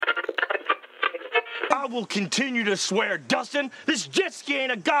I will continue to swear, Dustin. This jet ski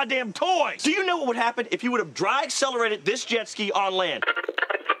ain't a goddamn toy. Do you know what would happen if you would have dry accelerated this jet ski on land?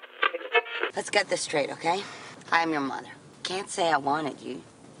 Let's get this straight, okay? I am your mother. Can't say I wanted you.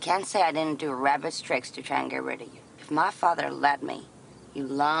 Can't say I didn't do rabbit's tricks to try and get rid of you. If my father let me, you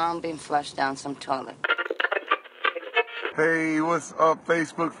long been flushed down some toilet. Hey, what's up,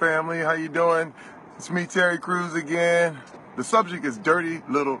 Facebook family? How you doing? It's me, Terry Crews again. The subject is dirty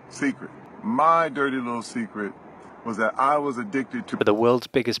little secret. My dirty little secret was that I was addicted to the world's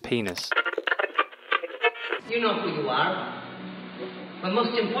biggest penis. You know who you are, but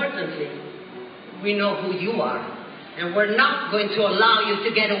most importantly, we know who you are, and we're not going to allow you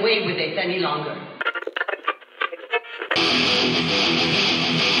to get away with it any longer.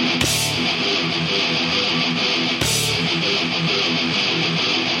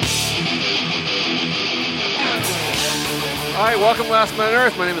 All right, welcome to Last Man on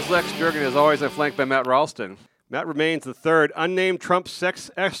Earth. My name is Lex Jurgen. As always, I'm flanked by Matt Ralston. Matt remains the third unnamed Trump sex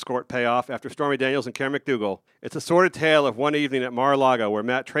escort payoff after Stormy Daniels and Karen McDougal. It's a sordid tale of one evening at Mar-a-Lago where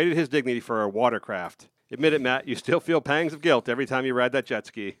Matt traded his dignity for a watercraft. Admit it, Matt, you still feel pangs of guilt every time you ride that jet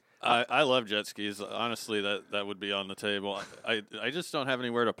ski. I love jet skis. Honestly, that would be on the table. I just don't have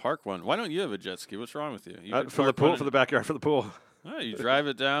anywhere to park one. Why don't you have a jet ski? What's wrong with you? For the pool, for the backyard, for the pool. Oh, you drive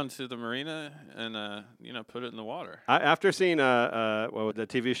it down to the marina and put it in the water. After seeing the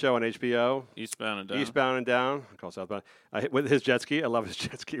TV show on HBO, Eastbound and Down. Eastbound and Down, I call Southbound. With his jet ski, I love his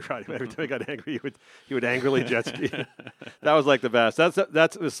jet ski ride. Every time he got angry, he would angrily jet ski. That was like the best.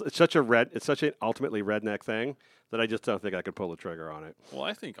 It's such an ultimately redneck thing that I just don't think I could pull the trigger on it. Well,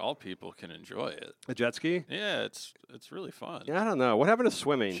 I think all people can enjoy it. A jet ski? Yeah, it's really fun. Yeah, I don't know. What happened to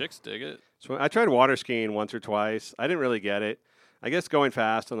swimming? Chicks dig it. I tried water skiing once or twice. I didn't really get it. I guess going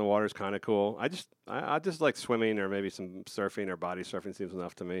fast on the water is kind of cool. I just like swimming or maybe some surfing or body surfing seems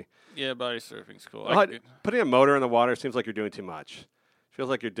enough to me. Yeah, body surfing's cool. Putting a motor in the water seems like you're doing too much. Feels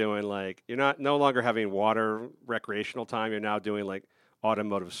like you're doing you're no longer having water recreational time. You're now doing like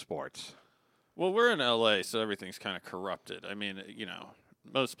automotive sports. Well, we're in LA, so everything's kind of corrupted. I mean,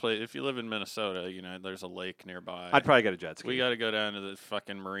 most places, if you live in Minnesota, there's a lake nearby. I'd probably get a jet ski. We got to go down to the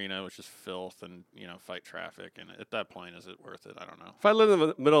fucking marina, which is filth, and, fight traffic. And at that point, is it worth it? I don't know. If I lived in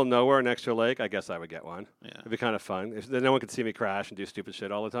the middle of nowhere next to a lake, I guess I would get one. Yeah. It'd be kind of fun. Then no one could see me crash and do stupid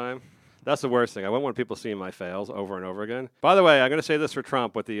shit all the time. That's the worst thing. I wouldn't want people seeing my fails over and over again. By the way, I'm going to say this for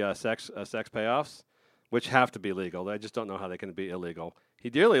Trump with the sex payoffs, which have to be legal. I just don't know how they can be illegal. He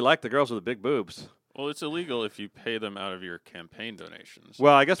dearly liked the girls with the big boobs. Well, it's illegal if you pay them out of your campaign donations.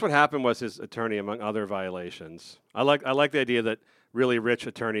 Well, I guess what happened was his attorney, among other violations. I like the idea that really rich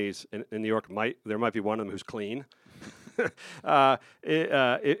attorneys in New York there might be one of them who's clean. I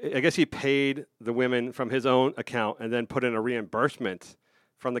guess he paid the women from his own account and then put in a reimbursement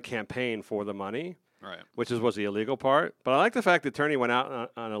from the campaign for the money. Right. Which was the illegal part. But I like the fact the attorney went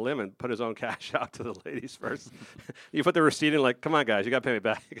out on a limb and put his own cash out to the ladies first. You put the receipt in come on, guys, you got to pay me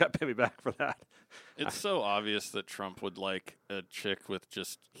back. You got to pay me back for that. It's so obvious that Trump would like a chick with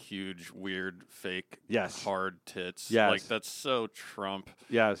just huge, weird, fake, hard tits. Yes. Like, that's so Trump.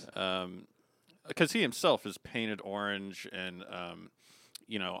 Yes. Because he himself is painted orange and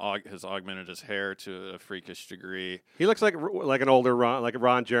has augmented his hair to a freakish degree. He looks like an older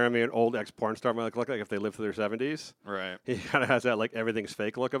Ron Jeremy, an old ex-porn star might look like if they lived through their 70s. Right. He kind of has that everything's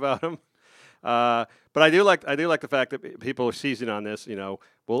fake look about him. But I do like the fact that people are seizing on this.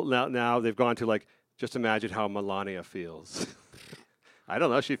 Well, now they've gone to just imagine how Melania feels. I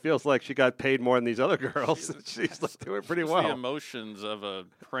don't know. She feels like she got paid more than these other girls. She's doing pretty well. The emotions of a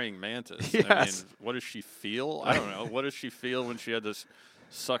praying mantis. Yes. I mean, what does she feel? I don't know. What does she feel when she had to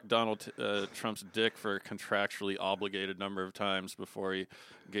suck Donald Trump's dick for a contractually obligated number of times before he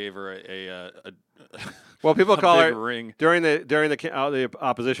gave her a well, people call her ring during the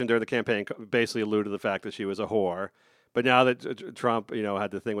opposition during the campaign basically alluded to the fact that she was a whore. But now that Trump,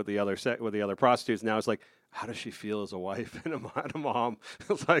 had the thing with the other prostitutes, now it's how does she feel as a wife and a mom?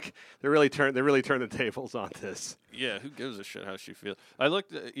 It's they really turn the tables on this. Yeah, who gives a shit how she feels? I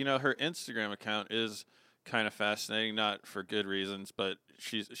looked at, her Instagram account is kind of fascinating, not for good reasons, but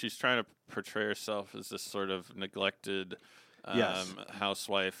she's trying to portray herself as this sort of neglected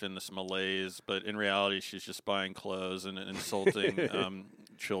housewife in this malaise, but in reality, she's just buying clothes and insulting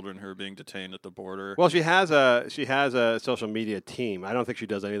children who are being detained at the border. Well, she has a social media team. I don't think she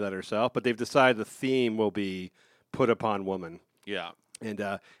does any of that herself, but they've decided the theme will be put upon woman. Yeah.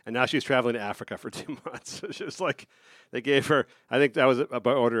 And now she's traveling to Africa for 2 months. It's just they gave her, I think that was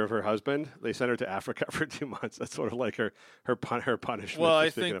by order of her husband. They sent her to Africa for 2 months. That's sort of like her punishment. Well,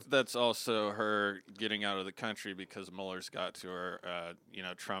 I think that's also her getting out of the country because Mueller's got to her.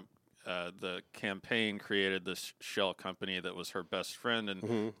 Trump the campaign created this shell company that was her best friend,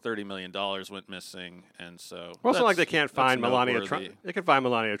 and $30 million went missing, and so. Well, it's not like they can't that's find Melania Trump. noteworthy. They can find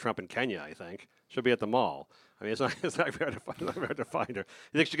Melania Trump in Kenya, I think. She'll be at the mall. I mean, it's not very hard to find her.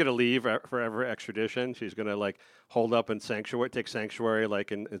 You think she's going to leave forever extradition? She's going to, like, hold up in take sanctuary,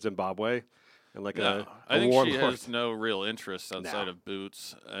 like, in Zimbabwe? And, like, No, a I think war she lord? has no real interest outside of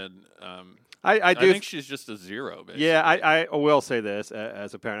boots, and I do I think she's just a zero, basically. Yeah, I will say this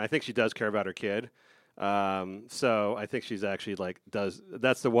as a parent. I think she does care about her kid. So I think she's actually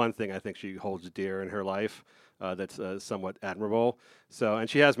that's the one thing I think she holds dear in her life. That's somewhat admirable. So, and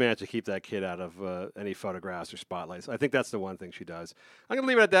she has managed to keep that kid out of any photographs or spotlights. I think that's the one thing she does. I'm going to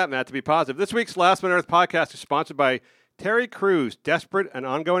leave it at that, Matt, to be positive. This week's Last Man on Earth podcast is sponsored by Terry Crews, desperate and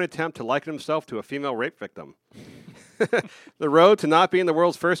ongoing attempt to liken himself to a female rape victim. The road to not being the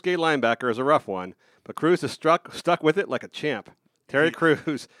world's first gay linebacker is a rough one, but Crews is stuck with it like a champ. Terry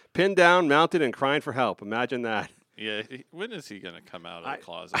Crews, pinned down, mounted, and crying for help. Imagine that. Yeah, when is he going to come out of the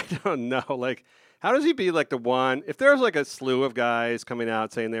closet? I don't know. Like, how does he be like the one? If there's like a slew of guys coming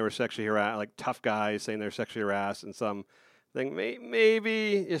out saying they were sexually harassed, like tough guys saying they're sexually harassed and some thing,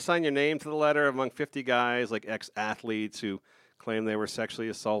 maybe you sign your name to the letter among 50 guys, like ex-athletes who claim they were sexually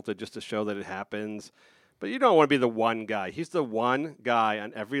assaulted just to show that it happens. But you don't want to be the one guy. He's the one guy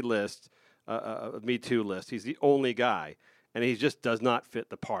on every list, Me Too list. He's the only guy, and he just does not fit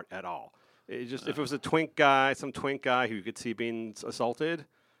the part at all. If it was a twink guy, some twink guy who you could see being assaulted,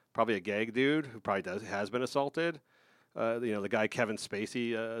 probably a gag dude who probably has been assaulted, the guy Kevin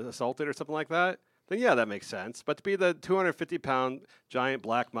Spacey assaulted or something like that, then yeah, that makes sense. But to be the 250-pound giant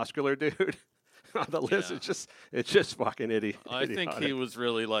black muscular dude on the list, it's just fucking idiotic. I think he was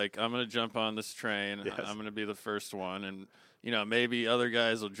really like, I'm going to jump on this train. Yes. I'm going to be the first one, and maybe other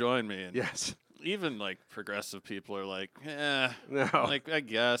guys will join me. And yes. Even like progressive people are like, no. Like, I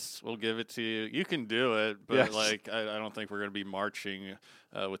guess we'll give it to you. You can do it, but yes. like, I don't think we're going to be marching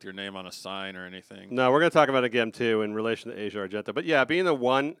with your name on a sign or anything. No, we're going to talk about it again too in relation to Asia Argento. But yeah, being the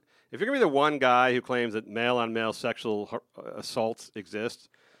one, if you're going to be the one guy who claims that male-on-male sexual assaults exist,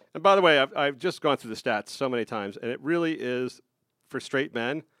 and by the way, I've just gone through the stats so many times, and it really is, for straight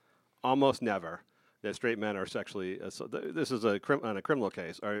men, almost never that straight men are sexually assaulted. This is on a criminal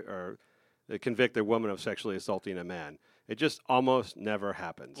case, or they convict a woman of sexually assaulting a man. It just almost never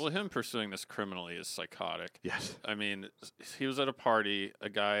happens. Well, him pursuing this criminally is psychotic. Yes. I mean, he was at a party. A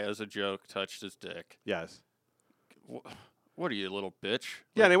guy, as a joke, touched his dick. Yes. What are you, little bitch?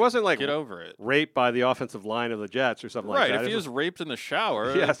 Yeah, and it wasn't like get over it. Raped by the offensive line of the Jets or something like that. Right, if he was raped in the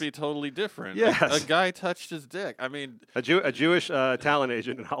shower, yes. it'd be totally different. Yes. A guy touched his dick. I mean... A Jewish talent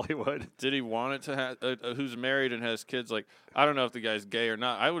agent in Hollywood. Did he want it to have... who's married and has kids? Like, I don't know if the guy's gay or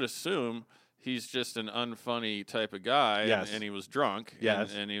not. I would assume he's just an unfunny type of guy, yes. and he was drunk,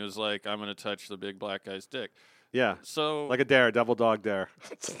 yes. and he was like, I'm going to touch the big black guy's dick. Yeah. So like a dare, double dog dare.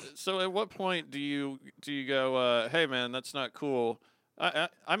 So at what point do you go, hey man, that's not cool?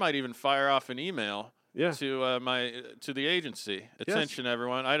 I might even fire off an email to the agency. Attention,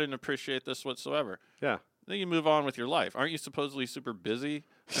 everyone! I didn't appreciate this whatsoever. Yeah. Then you move on with your life. Aren't you supposedly super busy?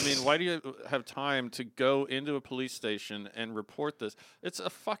 I mean, why do you have time to go into a police station and report this? It's a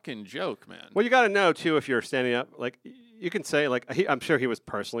fucking joke, man. Well, you got to know, too, if you're standing up. Like, you can say, like, I'm sure he was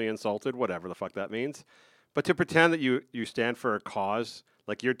personally insulted, whatever the fuck that means. But to pretend that you stand for a cause,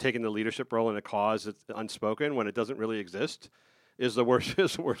 like you're taking the leadership role in a cause that's unspoken when it doesn't really exist, is the worst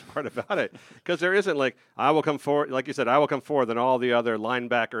part about it. Because there isn't like, I will come forward, like you said, I will come forward, then all the other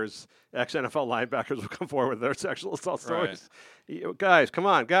linebackers, ex-NFL linebackers will come forward with their sexual assault stories. Right. Guys, come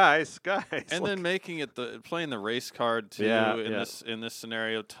on, guys. And then making it playing the race card too in this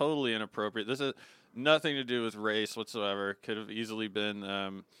scenario, totally inappropriate. This is nothing to do with race whatsoever. Could have easily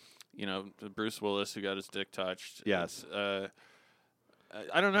been Bruce Willis who got his dick touched. Yes. I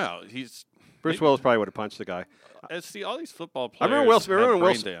don't know. Bruce Willis probably would have punched the guy. See, all these football players remember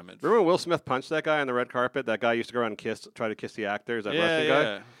when Will Smith punched that guy on the red carpet? That guy used to go around and try to kiss the actors, that wrestling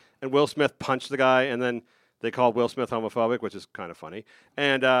guy? And Will Smith punched the guy, and then they called Will Smith homophobic, which is kind of funny.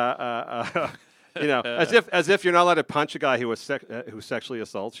 And, as if you're not allowed to punch a guy who sexually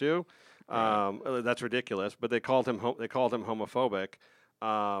assaults you. Right. That's ridiculous. But they called him homophobic.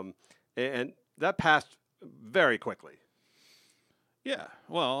 And that passed very quickly. Yeah.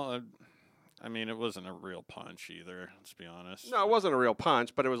 Well, I mean, it wasn't a real punch either, let's be honest. No, it wasn't a real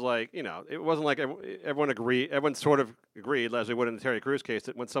punch, but it was like, it wasn't like everyone sort of agreed, as they would in the Terry Crews case,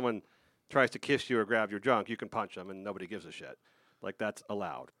 that when someone tries to kiss you or grab your junk, you can punch them and nobody gives a shit. Like, that's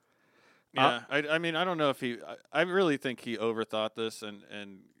allowed. Yeah, I mean, I don't know if I really think he overthought this and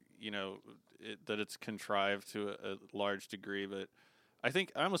that it's contrived to a large degree, but I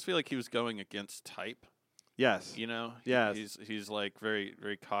almost feel like he was going against type. Yes. You know. Yes. He's like very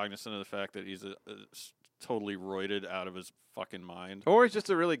very cognizant of the fact that he's totally roided out of his fucking mind. Or he's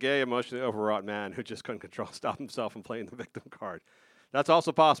just a really gay, emotionally overwrought man who just couldn't stop himself from playing the victim card. That's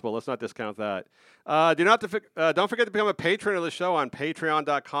also possible. Let's not discount that. Don't forget to become a patron of the show on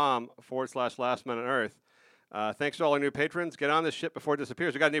patreon.com/Last Man on Earth. Thanks to all our new patrons. Get on this shit before it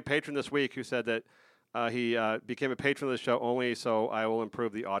disappears. We got a new patron this week who said that he became a patron of the show only so I will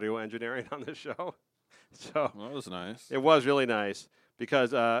improve the audio engineering on this show. So Well, that was nice. it was really nice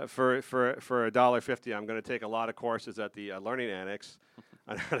because for $1.50, I'm going to take a lot of courses at the Learning Annex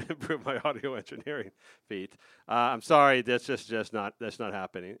on how to improve my audio engineering feat. I'm sorry, that's not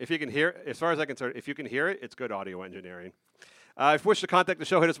happening. If you can hear, as far as I can concerned, if you can hear it, it's good audio engineering. If you wish to contact the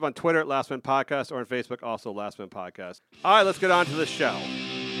show, hit us up on Twitter at Last Man Podcast or on Facebook, also Last Man Podcast. All right, let's get on to the show.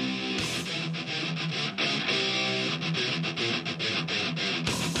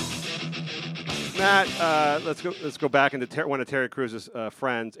 Matt, let's go back into one of Terry Crews's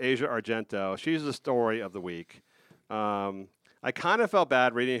friends, Asia Argento. She's the story of the week. I kind of felt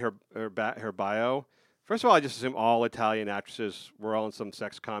bad reading her bio. First of all, I just assume all Italian actresses were all in some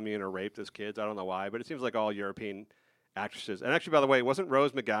sex commune or raped as kids. I don't know why, but it seems like all European actresses. And actually, by the way, wasn't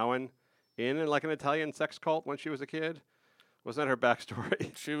Rose McGowan in like an Italian sex cult when she was a kid? Wasn't that her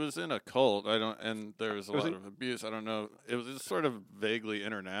backstory? She was in a cult. And there was a lot of abuse. I don't know. It was sort of vaguely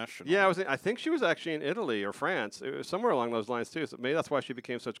international. Yeah, I think she was actually in Italy or France. It was somewhere along those lines too. So maybe that's why she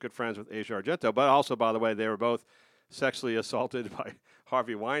became such good friends with Asia Argento. But also, by the way, they were both sexually assaulted by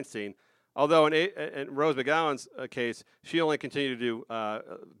Harvey Weinstein. Although in Rose McGowan's case, she only continued to do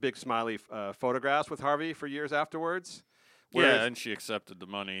big smiley photographs with Harvey for years afterwards. Yeah, and she accepted the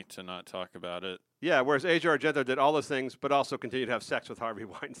money to not talk about it. Yeah, whereas Asia Argento did all those things, but also continued to have sex with Harvey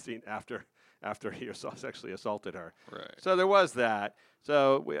Weinstein after he sexually assaulted her. Right. So there was that.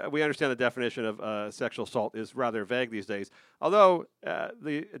 So we understand the definition of sexual assault is rather vague these days. Although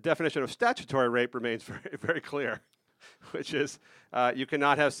the definition of statutory rape remains very, very clear, which is you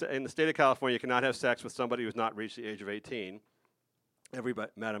cannot have in the state of California you cannot have sex with somebody who's not reached the age of 18.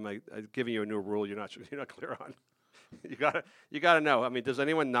 Everybody, madam, I'm giving you a new rule you're not clear on. You gotta know. I mean, does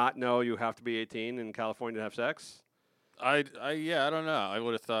anyone not know you have to be 18 in California to have sex? I don't know. I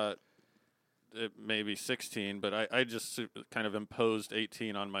would have thought it maybe 16, but I just kind of imposed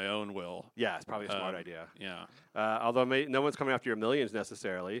 18 on my own will. Yeah, it's probably a smart idea. Yeah. Although no one's coming after your millions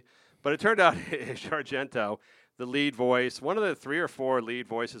necessarily. But it turned out Argento, the lead voice, one of the 3 or 4 lead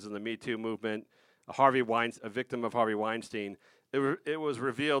voices in the Me Too movement, a victim of Harvey Weinstein, it was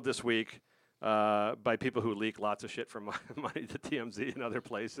revealed this week by people who leak lots of shit from money to TMZ and other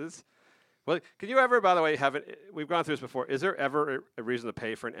places. Well, can you ever, by the way, we've gone through this before, is there ever a reason to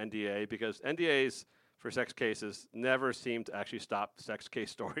pay for an NDA? Because NDAs for sex cases never seem to actually stop sex case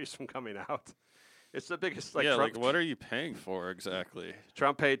stories from coming out. It's the biggest, Trump, what are you paying for exactly?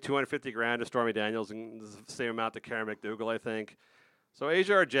 Trump paid $250,000 to Stormy Daniels and the same amount to Karen McDougal, I think. So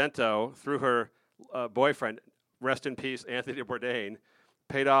Asia Argento, through her boyfriend, rest in peace, Anthony Bourdain,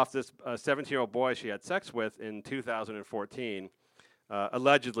 paid off this 17-year-old boy she had sex with in 2014,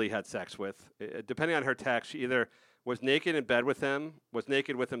 allegedly had sex with. Depending on her text, she either was naked in bed with him, was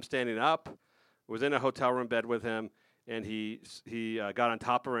naked with him standing up, was in a hotel room bed with him, and he got on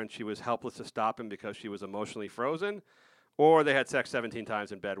top of her and she was helpless to stop him because she was emotionally frozen, or they had sex 17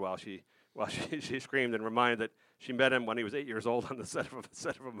 times in bed while she screamed and reminded that she met him when he was 8 years old on the set of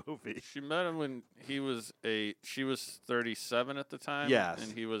a movie. She met him when he was 8. She was 37 at the time. Yes.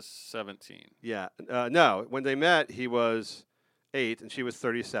 And he was 17. Yeah. No, when they met, he was 8 and she was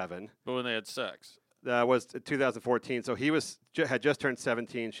 37. But when they had sex. That was 2014. So he had just turned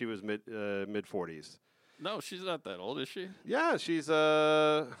 17. She was mid 40s. No, she's not that old, is she? Yeah, she's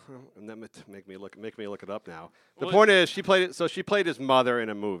make me look it up now. The point is she played his mother in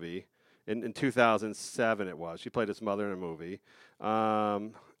a movie. In 2007 it was. She played his mother in a movie.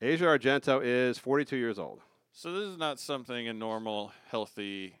 Asia Argento is 42 years old. So this is not something a normal,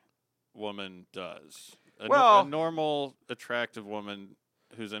 healthy woman does. A normal, attractive woman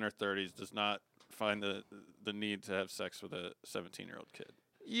who's in her 30s does not find the need to have sex with a 17-year-old kid.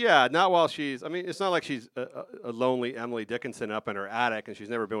 Yeah, not while she's... I mean, it's not like she's a lonely Emily Dickinson up in her attic and she's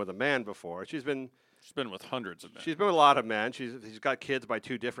never been with a man before. She's been with hundreds of men. She's been with a lot of men. She's got kids by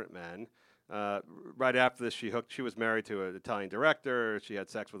 2 different men. Right after this, she was married to an Italian director. She had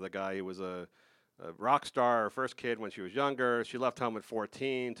sex with a guy who was a rock star, her first kid when she was younger. She left home at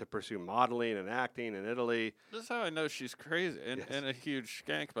 14 to pursue modeling and acting in Italy. This is how I know she's crazy and a huge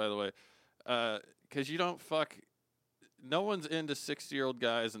skank, by the way. Because you don't fuck... No one's into 60-year-old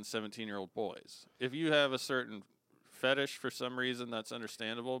guys and 17-year-old boys. If you have a certain fetish for some reason, that's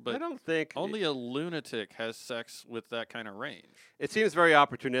understandable. But I don't think only a lunatic has sex with that kind of range. it seems very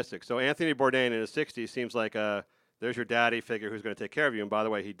opportunistic. So Anthony Bourdain in his 60s seems like there's your daddy figure who's going to take care of you. And by the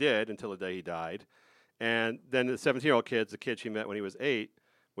way, he did until the day he died. And then the 17-year-old kid's the kid she met when he was 8,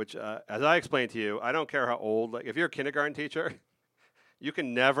 which, as I explained to you, I don't care how old. Like, if you're a kindergarten teacher, you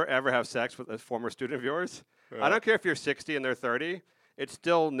can never, ever have sex with a former student of yours. I don't care if you're 60 and they're 30. It's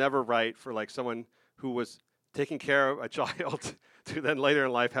still never right for, like, someone who was taking care of a child to then later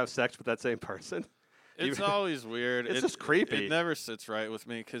in life have sex with that same person. It's always weird. It's just creepy. It never sits right with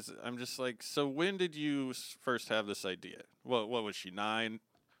me because I'm just like, so when did you first have this idea? What was she, 9,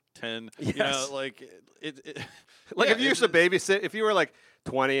 10? Yes. You know, like it like yeah, if you used to babysit, if you were like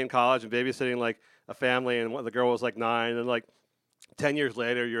 20 in college and babysitting like a family and the girl was like 9 and like 10 years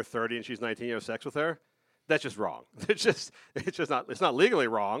later you're 30 and she's 19, you have sex with her, that's just wrong. It's just not, it's not legally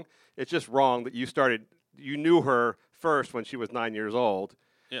wrong. It's just wrong that you knew her first when she was 9 years old.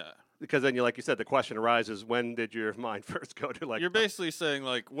 Yeah. Because then, like you said, the question arises: when did your mind first go to like? You're basically saying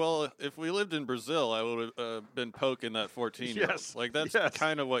like, well, if we lived in Brazil, I would have been poking that 14-year-old. Yes. Like that's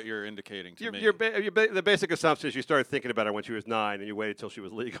kind of what you're indicating to me. The basic assumption is you started thinking about her when she was 9, and you waited till she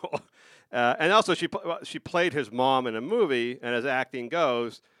was legal. And also, she played his mom in a movie, and as acting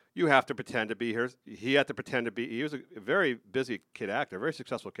goes, you have to pretend to be her. He had to pretend to be. He was a very busy kid actor, very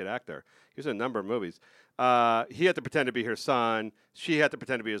successful kid actor. He was in a number of movies. He had to pretend to be her son. She had to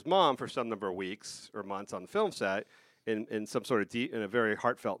pretend to be his mom for some number of weeks or months on the film set in some sort of in a very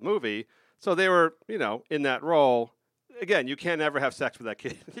heartfelt movie. So they were, in that role. Again, you can never have sex with that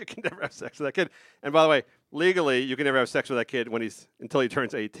kid. You can never have sex with that kid. And by the way, legally, you can never have sex with that kid until he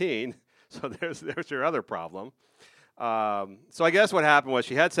turns 18. So there's your other problem. So I guess what happened was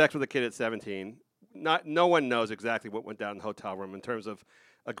she had sex with a kid at 17. No one knows exactly what went down in the hotel room in terms of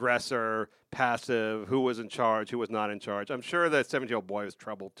aggressor, passive, who was in charge, who was not in charge. I'm sure that 17-year-old boy was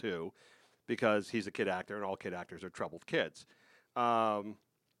troubled too, because he's a kid actor, and all kid actors are troubled kids. But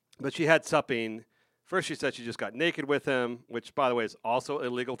she had supping. First, she said she just got naked with him, which, by the way, is also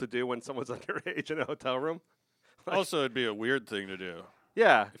illegal to do when someone's underage in a hotel room. Also, it'd be a weird thing to do.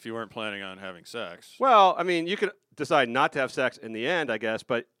 Yeah. If you weren't planning on having sex. Well, I mean, you could decide not to have sex in the end, I guess,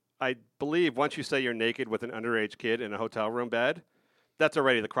 but I believe once you say you're naked with an underage kid in a hotel room bed, that's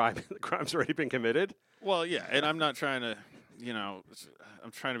already the crime. The crime's already been committed. Well, yeah, and I'm not trying to,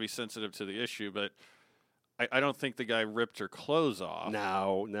 I'm trying to be sensitive to the issue, but I don't think the guy ripped her clothes off.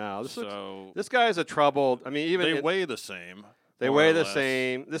 No. So this guy is a troubled. I mean, even they weigh the same. They weigh the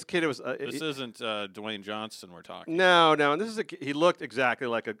same. This kid was. This isn't Dwayne Johnson we're talking. No, and this is he looked exactly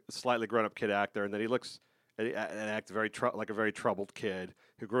like a slightly grown-up kid actor, and then he acted like a very troubled kid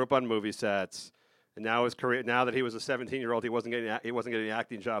who grew up on movie sets, and now his career. Now that he was a 17-year-old, he wasn't getting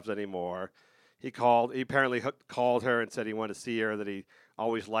acting jobs anymore. He apparently called her and said he wanted to see her, that he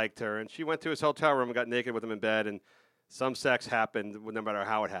always liked her, and she went to his hotel room and got naked with him in bed, and some sex happened, no matter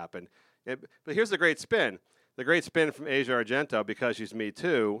how it happened. But here's the great spin. The great spin from Asia Argento, because she's Me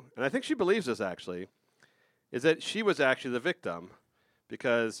Too, and I think she believes this actually, is that she was actually the victim,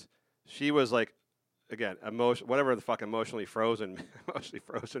 because she was like, again, whatever the fuck emotionally frozen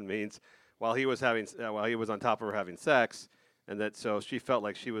means, while he was on top of her having sex, and that so she felt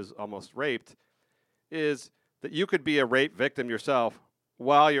like she was almost raped, is that you could be a rape victim yourself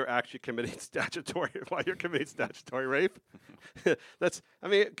while you're actually committing statutory rape. Can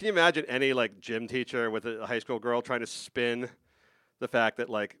you imagine any like gym teacher with a high school girl trying to spin the fact that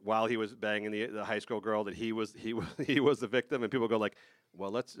like while he was banging the high school girl that he was the victim, and people go like,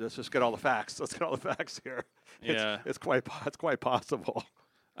 well, let's just get all the facts. Let's get all the facts here. Yeah, it's quite possible.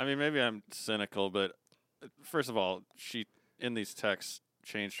 I mean, maybe I'm cynical, but first of all, she in these texts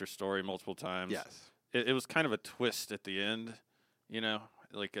changed her story multiple times. Yes, it was kind of a twist at the end.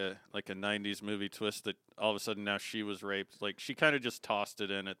 Like a 90s movie twist that all of a sudden now she was raped. Like she kind of just tossed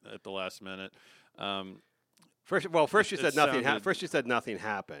it in at the last minute. First she said nothing. First she said nothing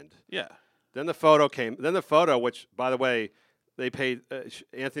happened. Yeah. Then the photo came. Then the photo, which by the way, they paid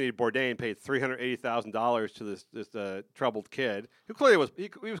Anthony Bourdain paid $380,000 to this troubled kid who clearly was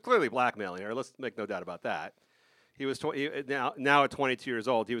clearly blackmailing her. Let's make no doubt about that. He was now at 22 years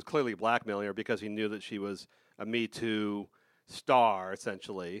old. He was clearly blackmailing her because he knew that she was a Me Too star,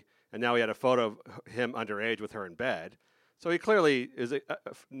 essentially, and now he had a photo of him underage with her in bed. So he clearly is a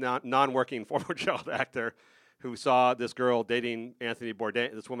non-working former child actor who saw this girl dating Anthony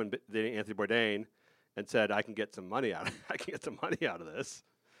Bourdain, this woman dating Anthony Bourdain, and said, "I can get some money out of this."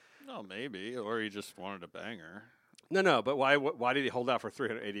 No, maybe, or he just wanted to bang her. No, but why did he hold out for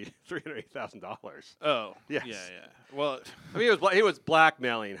 $380,000? Oh, yes. Yeah. Well, I mean, he was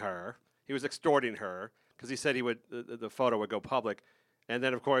blackmailing her. He was extorting her. because he said he would the photo would go public, and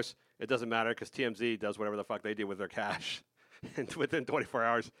then of course it doesn't matter because TMZ does whatever the fuck they do with their cash, and within 24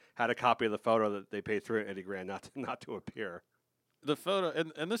 hours had a copy of the photo that they paid $380,000 not to appear. The photo,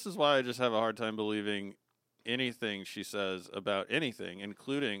 and this is why I just have a hard time believing anything she says about anything,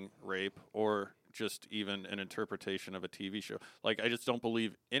 including rape or just even an interpretation of a TV show. Like, I just don't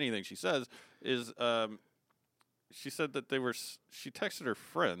believe anything she says. She said that she texted her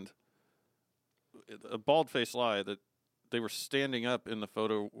friend, a bald-faced lie, that they were standing up in the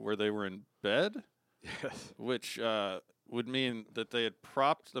photo where they were in bed, Yes. which would mean that they had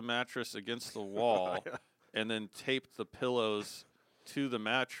propped the mattress against the wall and then taped the pillows to the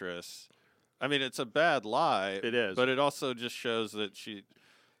mattress. I mean, it's a bad lie. It is. But it also just shows that she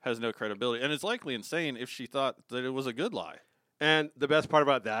has no credibility. And it's likely insane if she thought that it was a good lie. And the best part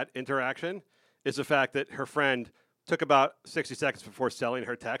about that interaction is the fact that her friend took about 60 seconds before selling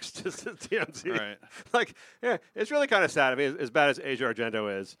her text to TMZ. Right. Like, yeah, it's really kind of sad. I mean, as bad as Asia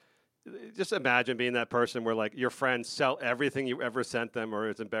Argento is, just imagine being that person where, like, your friends sell everything you ever sent them, or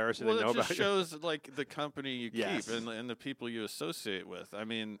it's embarrassing Well, to know it just about shows, like, the company you Yes. keep and the people you associate with. I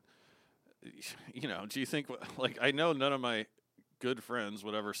mean, you know, do you think, like, I know none of my good friends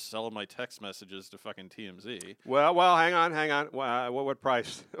would ever sell my text messages to fucking TMZ. Well, hang on. What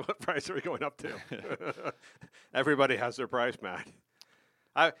price? What price are we going up to? Everybody has their price, Matt.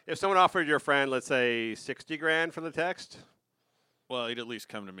 If someone offered your friend, let's say, $60,000 for the text, Well, he'd at least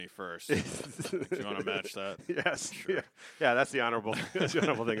come to me first. Do you want to match that? yes, Sure. yeah, that's the honorable, that's the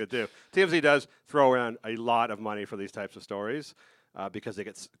honorable thing to do. TMZ does throw around a lot of money for these types of stories because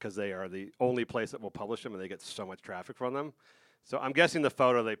they are the only place that will publish them, and they get so much traffic from them. So I'm guessing the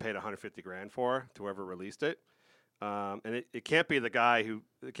photo they paid $150,000 for to whoever released it, and it can't be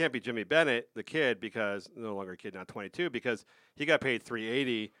it can't be Jimmy Bennett, the kid, because no longer a kid, now 22, because he got paid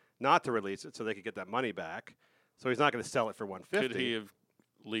 $380 not to release it, so they could get that money back. So he's not going to sell it for $150. Could he have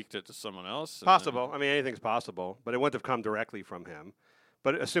leaked it to someone else? Possible. I mean, anything's possible, but it wouldn't have come directly from him.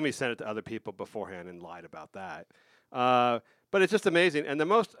 But assume he sent it to other people beforehand and lied about that. But it's just amazing. And the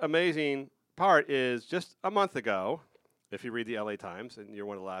most amazing part is just a month ago, if you read the LA Times, and you're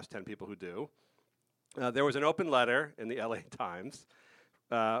one of the last 10 people who do, there was an open letter in the LA Times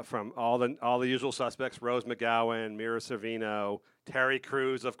from all the usual suspects: Rose McGowan, Mira Sorvino, Terry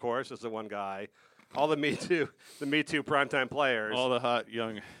Crews, of course, is the one guy. All the Me Too primetime players. All the hot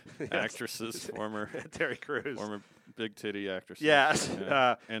young actresses, former Terry Crews, former big titty actresses. Yes.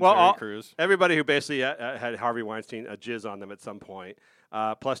 Yeah. And well, Terry Crews. Everybody who basically had Harvey Weinstein jizz on them at some point,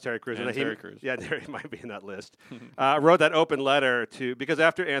 plus Terry Crews. And Terry Crews. Yeah, Terry might be in that list. Wrote that open letter because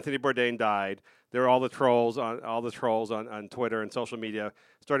after Anthony Bourdain died, there were all the trolls on Twitter and social media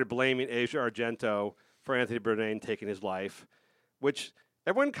started blaming Asia Argento for Anthony Bourdain taking his life, which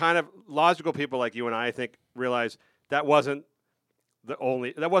everyone kind of logical people like you and I think realize that wasn't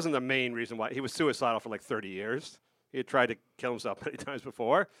the main reason why. He was suicidal for like 30 years. He had tried to kill himself many times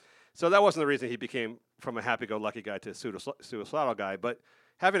before. So that wasn't the reason he became from a happy-go-lucky guy to a suicidal guy. But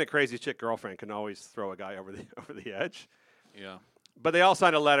having a crazy chick girlfriend can always throw a guy over the edge. Yeah. But they all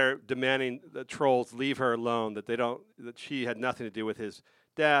signed a letter demanding the trolls leave her alone, that she had nothing to do with his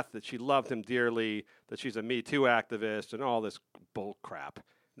death, that she loved him dearly, that she's a Me Too activist, and all this bull crap.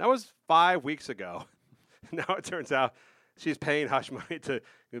 That was 5 weeks ago. Now it turns out she's paying hush money to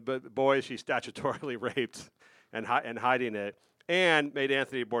boys she statutorily raped and hiding it, and made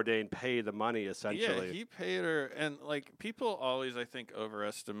Anthony Bourdain pay the money, essentially. Yeah, he paid her. And, like, people always, I think,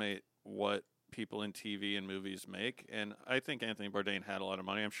 overestimate what people in TV and movies make. And I think Anthony Bourdain had a lot of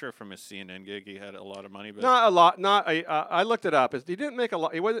money. I'm sure from his CNN gig he had a lot of money. But Not a lot. I looked it up. He didn't make a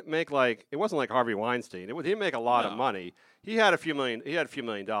lot. It wasn't like Harvey Weinstein. He didn't make a lot of money. He had a few million. He had a few $1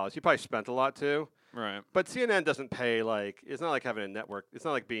 million. He probably spent a lot too. Right. But CNN doesn't pay it's not like having a network. It's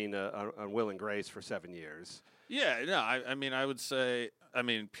not like being on Will and Grace for 7 years. Yeah, no, I mean, I would say,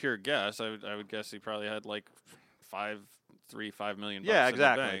 pure guess, I would guess he probably had like $5 million. Yeah, bucks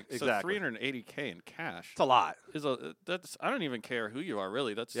exactly. In the bank. Exactly. So $380K in cash. It's a lot. I don't even care who you are,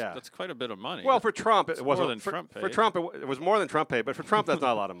 really. That's quite a bit of money. Well, for Trump, it wasn't more than Trump paid. For Trump, it was more than Trump paid. But for Trump, that's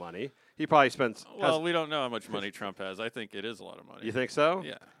not a lot of money. He probably spends. Well, we don't know how much money Trump has. I think it is a lot of money. You think so?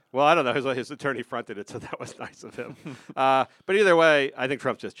 Yeah. Well, I don't know. His attorney fronted it, so that was nice of him. But either way, I think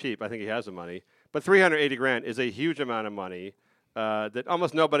Trump's just cheap. I think he has the money. But $380,000 is a huge amount of money that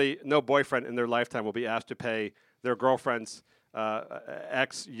almost no boyfriend in their lifetime will be asked to pay their girlfriend's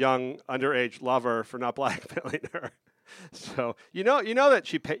ex-young underage lover for not blackmailing her. So you know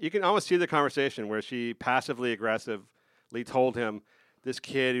that you can almost see the conversation where she passively aggressively told him, this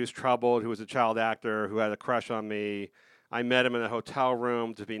kid who's troubled, who was a child actor, who had a crush on me. I met him in a hotel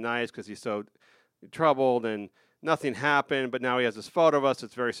room to be nice because he's so troubled, and nothing happened. But now he has this photo of us.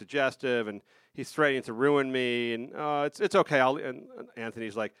 It's very suggestive, and he's threatening to ruin me. And it's okay. And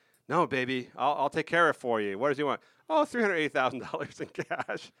Anthony's like, no, baby, I'll take care of it for you. What does he want? Oh, $380,000 in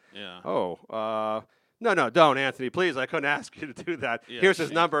cash. Yeah. Oh, no, don't, Anthony, please. I couldn't ask you to do that. Yeah, Here's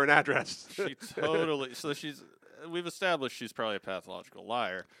his number and address. She totally. So we've established she's probably a pathological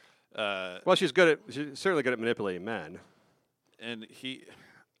liar. Well, she's certainly good at manipulating men. And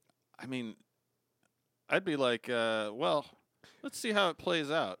I'd be like, well, let's see how it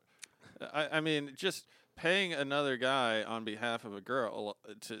plays out. I mean, just paying another guy on behalf of a girl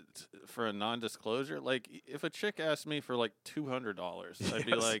for a non-disclosure. Like, if a chick asked me for like $200, I'd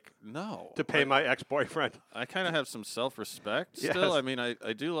be like, no. To pay my ex-boyfriend. I kind of have some self-respect Yes. still. I mean, I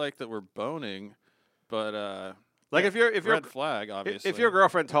do like that we're boning, but Like if you're red flag, obviously. If your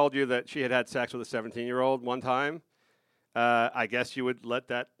girlfriend told you that she had sex with a 17-year-old one time, I guess you would let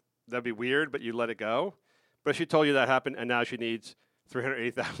that. That'd be weird, but you let it go. But if she told you that happened, and now she needs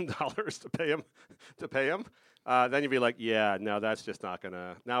 $380,000 to pay him, then you'd be like, yeah, no, that's just not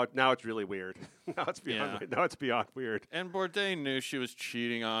gonna. Now it's really weird. Now it's beyond weird. And Bourdain knew she was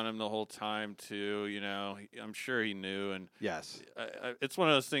cheating on him the whole time too. You know, I'm sure he knew. And yes, it's one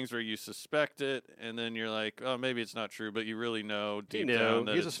of those things where you suspect it, and then you're like, oh, maybe it's not true, but you really know deep down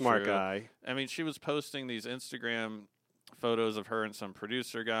that he's it's a smart true. guy. I mean, she was posting these Instagram photos of her and some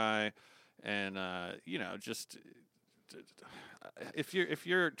producer guy, and just if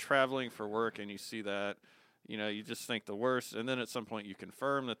you're traveling for work and you see that, you just think the worst, and then at some point you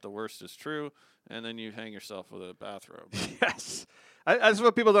confirm that the worst is true, and then you hang yourself with a bathrobe. Yes, that's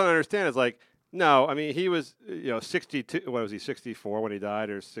what people don't understand. Is like, no, I mean, he was 62. What was he, 64 when he died,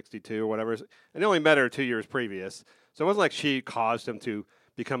 or 62 or whatever? And he only met her 2 years previous, so it wasn't like she caused him to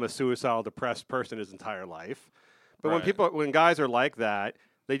become a suicidal, depressed person his entire life. But Right. when guys are like that,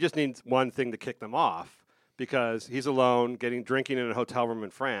 they just need one thing to kick them off, because he's alone, drinking in a hotel room in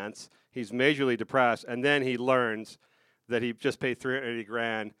France. He's majorly depressed, and then he learns that he just paid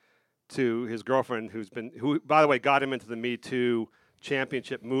 $380,000 to his girlfriend, who by the way got him into the Me Too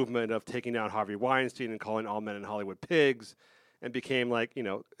championship movement of taking down Harvey Weinstein and calling all men in Hollywood pigs, and became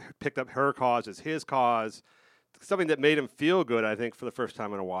picked up her cause as his cause, something that made him feel good, I think, for the first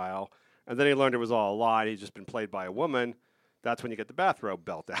time in a while. And then he learned it was all a lie. He'd just been played by a woman. That's when you get the bathrobe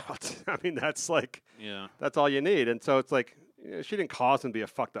belt out. I mean, that's all you need. And so it's like, she didn't cause him to be a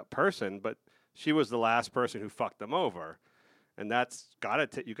fucked up person, but she was the last person who fucked him over. And that's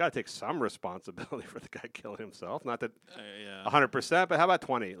you got to take some responsibility for the guy killing himself. Not that 100%, but how about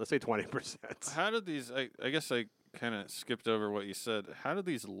 20? Let's say 20%. How did these? I guess I kind of skipped over what you said. How did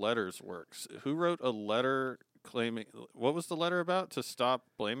these letters work? Who wrote a letter claiming? What was the letter about? To stop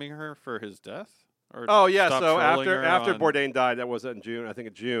blaming her for his death? Or oh yeah, stop so trolling after her Bourdain died, that was in June. I think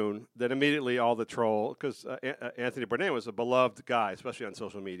in June. Then immediately all the troll, because Anthony Bourdain was a beloved guy, especially on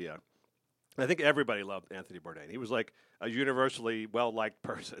social media. I think everybody loved Anthony Bourdain. He was like a universally well-liked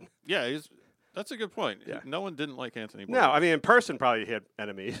person. Yeah, that's a good point. Yeah. No one didn't like Anthony Bourdain. No, I mean in person probably he had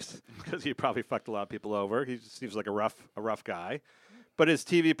enemies because he probably fucked a lot of people over. He just seems like a rough guy. But his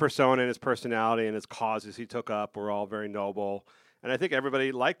TV persona and his personality and his causes he took up were all very noble. And I think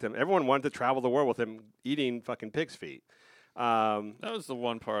everybody liked him. Everyone wanted to travel the world with him eating fucking pig's feet. That was the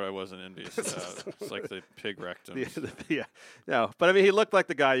one part I wasn't envious about. It's like the pig rectums. Yeah. No, but I mean, he looked like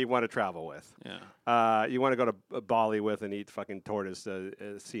the guy you want to travel with. Yeah. You want to go to Bali with and eat fucking tortoise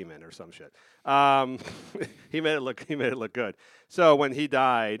semen or some shit. He made it look good. So when he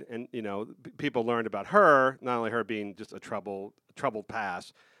died, and people learned about her, not only her being just a troubled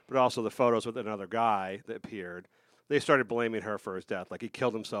past, but also the photos with another guy that appeared. They started blaming her for his death, like he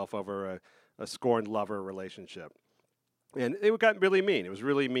killed himself over a scorned lover relationship. And it got really mean. It was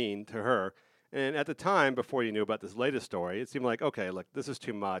really mean to her. And at the time, before you knew about this latest story, it seemed like, okay, look, this is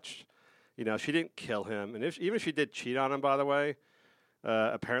too much. She didn't kill him. And even if she did cheat on him, by the way,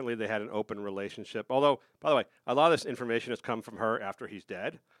 apparently they had an open relationship. Although, by the way, a lot of this information has come from her after he's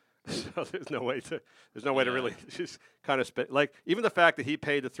dead. So there's no way to really, she's kind of like, even the fact that he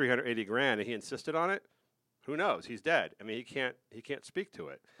paid the $380,000 and he insisted on it, who knows? He's dead. I mean, he can't speak to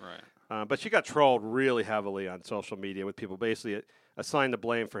it. Right. But she got trolled really heavily on social media with people basically assigning the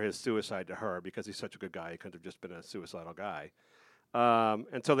blame for his suicide to her because he's such a good guy. He couldn't have just been a suicidal guy.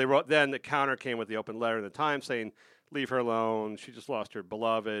 And so they wrote. Then the counter came with the open letter in the Times saying, "Leave her alone. She just lost her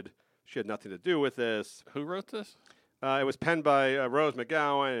beloved. She had nothing to do with this." Who wrote this? It was penned by Rose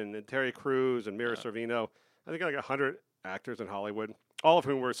McGowan and Terry Crews and Mira Sorvino. I think like 100 actors in Hollywood, all of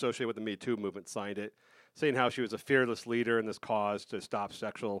whom were associated with the Me Too movement, signed it, saying how she was a fearless leader in this cause to stop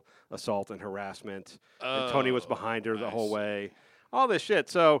sexual assault and harassment. And Tony was behind her the whole way. All this shit.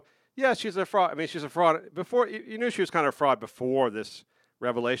 So Yeah, she's a fraud. I mean, she's a fraud. Before you knew she was kind of a fraud before this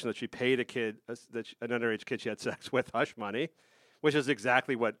revelation that she paid a kid, an underage kid she had sex with, hush money, which is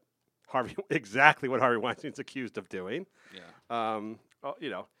exactly what Harvey Weinstein's accused of doing. Yeah.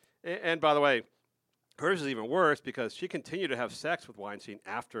 And by the way, hers is even worse because she continued to have sex with Weinstein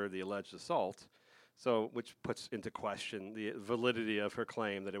after the alleged assault, which puts into question the validity of her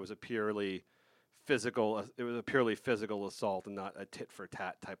claim that it was a purely physical assault and not a tit for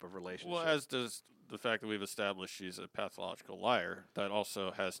tat type of relationship. Well, as does the fact that we've established she's a pathological liar, that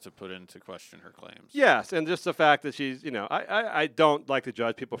also has to put into question her claims. Yes, and just the fact that she's, I don't like to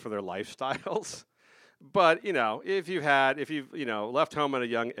judge people for their lifestyles, but if you're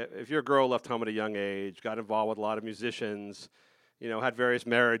a girl left home at a young age, got involved with a lot of musicians, had various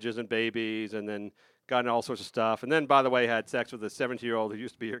marriages and babies, and then got into all sorts of stuff, and then, by the way, had sex with a 70-year-old who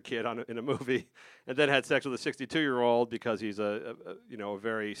used to be her kid in a movie, and then had sex with a 62-year-old because he's a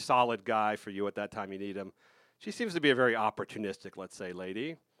very solid guy for you at that time you need him. She seems to be a very opportunistic, let's say,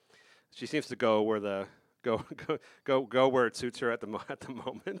 lady. She seems to go where where it suits her at the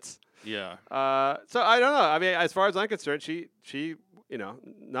moment. Yeah. So I don't know. I mean, as far as I'm concerned, she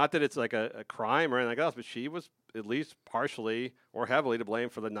not that it's like a crime or anything else, but she was at least partially or heavily to blame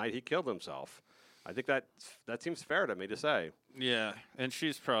for the night he killed himself. I think that seems fair to me to say. Yeah, and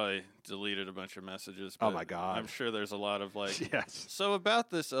she's probably deleted a bunch of messages. Oh, my God. I'm sure there's a lot of Yes. So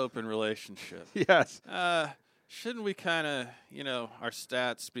about this open relationship. Yes. Shouldn't we kind of, our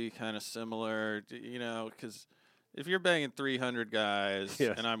stats be kind of similar, because if you're banging 300 guys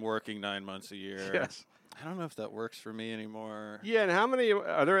and I'm working 9 months a year. Yes. I don't know if that works for me anymore. Yeah, and how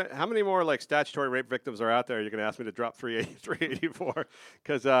many more like statutory rape victims are out there? You're going to ask me to drop 384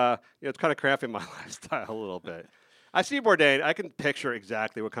 because it's kind of cramping my lifestyle a little bit. I see Bourdain. I can picture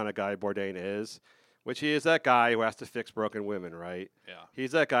exactly what kind of guy Bourdain is, which he is that guy who has to fix broken women, right? Yeah.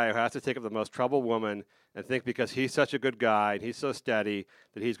 He's that guy who has to take up the most troubled woman and think because he's such a good guy and he's so steady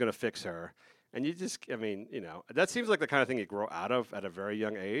that he's going to fix her. And that seems like the kind of thing you grow out of at a very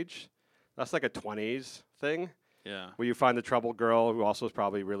young age. That's like a 20s thing. Yeah. Where you find the troubled girl who also is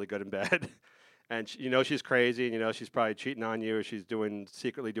probably really good in bed. And she's crazy and she's probably cheating on you or she's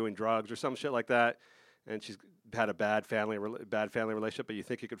secretly doing drugs or some shit like that. And she's had a bad family relationship, but you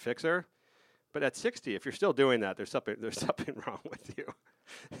think you could fix her. But at 60, if you're still doing that, there's something wrong with you.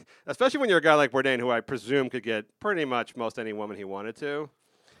 Especially when you're a guy like Bourdain, who I presume could get pretty much most any woman he wanted to.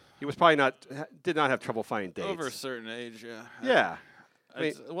 He was probably did not have trouble finding dates. Over a certain age, yeah. Yeah.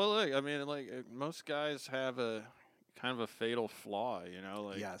 Most guys have a kind of a fatal flaw,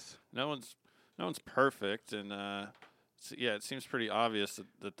 Yes. No one's perfect, and it seems pretty obvious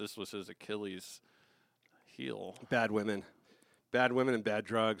that this was his Achilles heel. Bad women and bad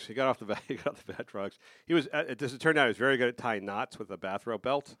drugs. He got off the bad drugs. He was. It turned out he was very good at tying knots with a bathrobe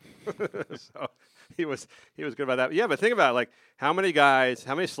belt. So he was good about that. Yeah, but think about it, like how many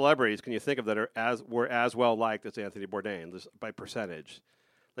celebrities can you think of that were as well liked as Anthony Bourdain by percentage?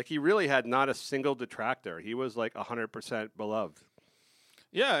 Like he really had not a single detractor. He was like 100% beloved.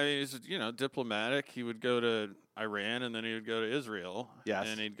 Yeah, I mean, he's diplomatic. He would go to Iran and then he would go to Israel. Yes.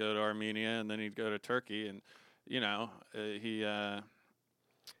 And he'd go to Armenia and then he'd go to Turkey and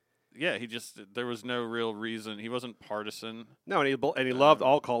there was no real reason. He wasn't partisan. No, and he loved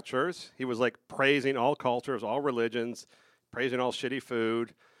all cultures. He was like praising all cultures, all religions, praising all shitty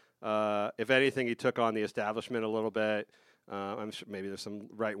food. If anything, he took on the establishment a little bit. I'm sure maybe there's some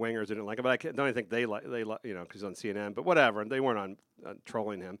right wingers that didn't like him, but I don't think they because he's on CNN. But whatever, they weren't on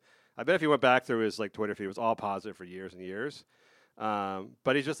trolling him. I bet if you went back through his Twitter feed, it was all positive for years and years.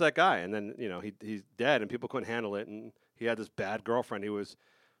 But he's just that guy, and then he's dead, and people couldn't handle it, and he had this bad girlfriend who was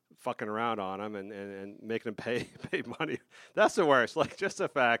fucking around on him and making him pay money. That's the worst. Like just the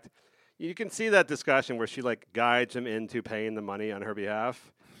fact you can see that discussion where she like guides him into paying the money on her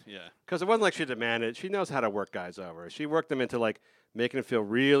behalf. Yeah. Because it wasn't like she demanded. She knows how to work guys over. She worked them into like making them feel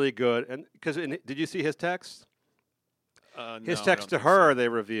really good. And because did you see his text? His text to her, they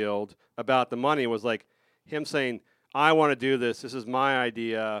revealed about the money was like him saying, "I want to do this. This is my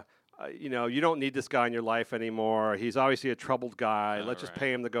idea. You don't need this guy in your life anymore. He's obviously a troubled guy. Let's just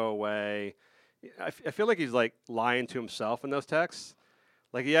pay him to go away." I feel like he's like lying to himself in those texts.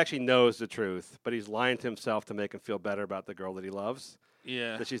 Like he actually knows the truth, but he's lying to himself to make him feel better about the girl that he loves.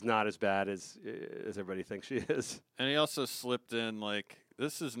 Yeah. That she's not as bad as everybody thinks she is. And he also slipped in like,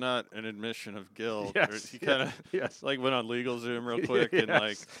 this is not an admission of guilt. Yes. He kind of yes. like went on LegalZoom real quick and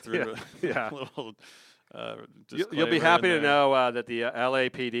like threw a little You'll be happy to know that the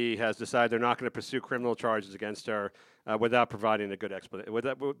LAPD has decided they're not going to pursue criminal charges against her without providing a good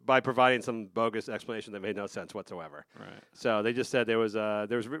explanation, by providing some bogus explanation that made no sense whatsoever. Right. So they just said there was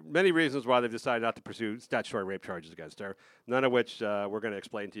many reasons why they've decided not to pursue statutory rape charges against her. None of which we're going to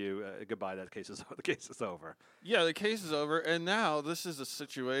explain to you. Goodbye. The case is over. Yeah, the case is over, and now this is a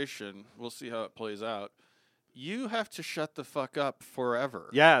situation. We'll see how it plays out. You have to shut the fuck up forever.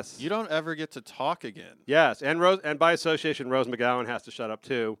 Yes. You don't ever get to talk again. Yes, and by association, Rose McGowan has to shut up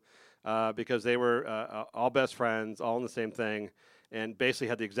too, because they were all best friends, all in the same thing, and basically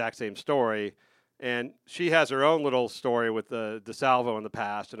had the exact same story. And she has her own little story with DeSalvo in the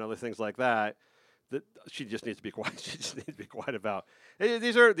past and other things like that. That she just needs to be quiet. She just needs to be quiet about.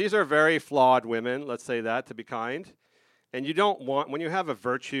 These are very flawed women. Let's say that, to be kind. And you don't want, when you have a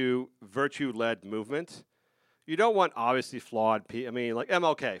virtue-led movement, you don't want obviously flawed people. I mean, like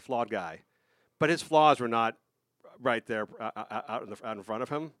MLK, flawed guy, but his flaws were not right there out in front of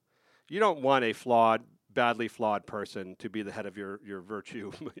him. You don't want a badly flawed person to be the head of your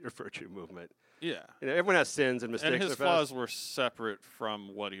virtue movement. Yeah. You know, everyone has sins and mistakes. And his flaws were separate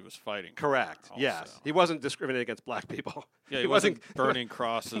from what he was fighting. Correct. Also. Yes. He wasn't discriminating against black people. Yeah, he wasn't burning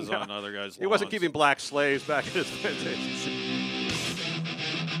crosses on other guys' lawns. He wasn't keeping black slaves back in his plantation.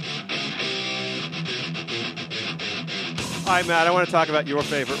 Hi, Matt. I want to talk about your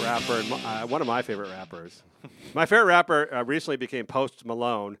favorite rapper and one of my favorite rappers. My favorite rapper recently became Post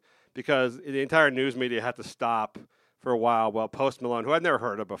Malone because the entire news media had to stop for a while. Well, Post Malone, who I'd never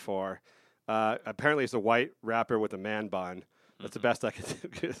heard of before, apparently he's a white rapper with a man bun. That's the best I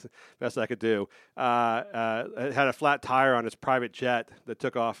could do. Had a flat tire on his private jet that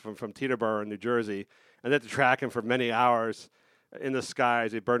took off from Teterboro in New Jersey, and had to track him for many hours in the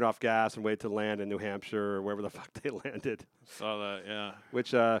skies. He burned off gas and waited to land in New Hampshire or wherever the fuck they landed. Saw that, yeah.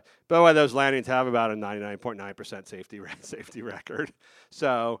 Which, by the way, those landings have about a 99.9% safety record.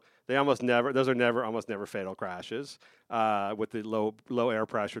 So they almost never fatal crashes with the low air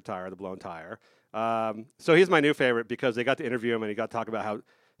pressure tire, the blown tire. So he's my new favorite because they got to interview him and he got to talk about how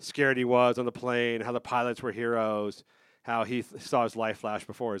scared he was on the plane, how the pilots were heroes, how he saw his life flash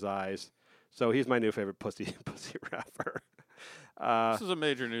before his eyes. So he's my new favorite pussy rapper. This is a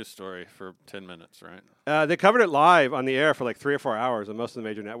major news story for 10 minutes, right? They covered it live on the air for like 3 or 4 hours on most of the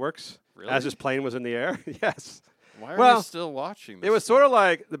major networks. Really? As his plane was in the air. Yes. Why are you still watching this? It was sort of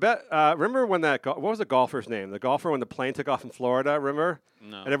like remember when what was the golfer's name? The golfer when the plane took off in Florida, remember?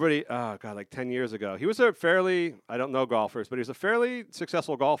 No. And everybody, like 10 years ago. He was a fairly, I don't know golfers, but he was a fairly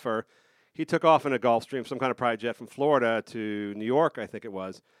successful golfer. He took off in a Gulfstream, some kind of private jet from Florida to New York, I think it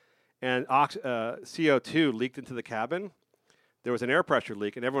was. And CO2 leaked into the cabin. There was an air pressure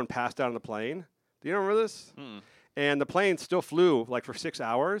leak, and everyone passed out on the plane. Do you remember this? And the plane still flew like for 6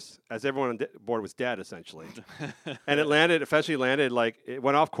 hours as everyone on board was dead, essentially. And it eventually landed, like, it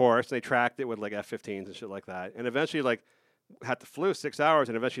went off course, and they tracked it with like F-15s and shit like that. And eventually, like, had to flew 6 hours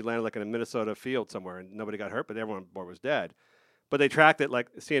and eventually landed like in a Minnesota field somewhere, and nobody got hurt, but everyone on board was dead. But they tracked it,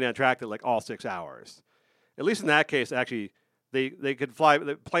 like, CNN tracked it like all 6 hours. At least in that case, actually, they could fly.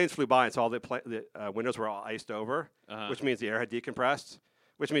 The planes flew by, and so all the windows were all iced over, which means the air had decompressed,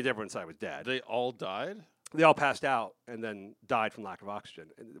 which means everyone inside was dead. They all died? They all passed out and then died from lack of oxygen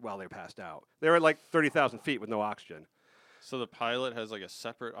while they passed out. They were at like 30,000 feet with no oxygen. So the pilot has like a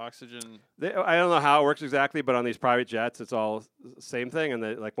separate oxygen? I don't know how it works exactly, but on these private jets, it's all the same thing.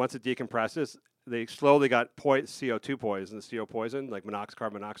 And like once it decompresses, they slowly got CO2 poison, the CO poison, like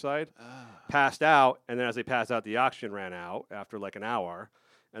carbon monoxide, passed out. And then as they passed out, the oxygen ran out after like an hour.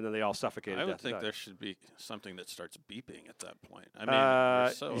 And then they all suffocated. I would think there should be something that starts beeping at that point. I mean,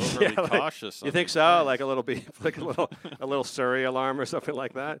 we're so overly cautious. You think so? Like a little beep, like a little Surrey alarm or something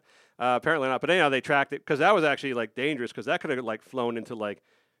like that. Apparently not. But anyhow, they tracked it because that was actually like dangerous because that could have like flown into like,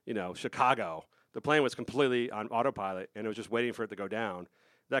 Chicago. The plane was completely on autopilot and it was just waiting for it to go down.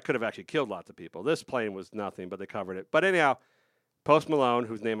 That could have actually killed lots of people. This plane was nothing, but they covered it. But anyhow, Post Malone,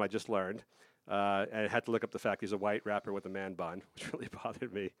 whose name I just learned. And I had to look up the fact he's a white rapper with a man bun, which really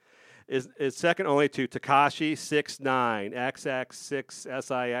bothered me. Is second only to Tekashi 6ix9ine, XX6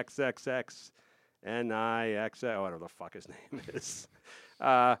 SIXXX NIX. Oh, whatever the fuck his name is.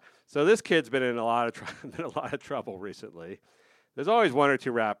 So this kid's been in a lot of trouble recently. There's always one or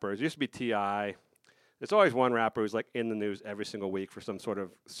two rappers. It used to be T.I. There's always one rapper who's like in the news every single week for some sort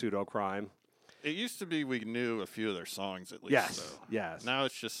of pseudo crime. It used to be we knew a few of their songs at least. Yes, though. yes. Now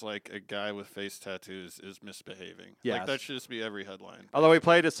it's just like a guy with face tattoos is misbehaving. Yes. Like that should just be every headline. Although we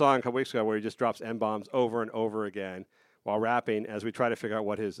played a song a couple weeks ago where he just drops N-bombs over and over again while rapping as we try to figure out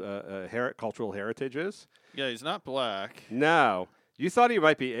what his cultural heritage is. Yeah, he's not black. No. You thought he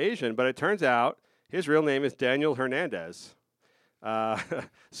might be Asian, but it turns out His real name is Daniel Hernandez.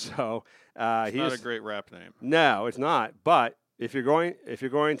 So It's he's not a great rap name. No, it's not. But if you're going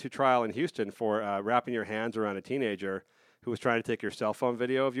to trial in Houston for wrapping your hands around a teenager who was trying to take your cell phone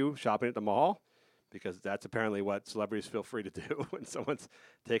video of you shopping at the mall, because that's apparently what celebrities feel free to do when someone's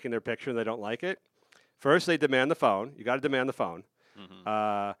taking their picture and they don't like it. First, they demand the phone. You got to demand the phone.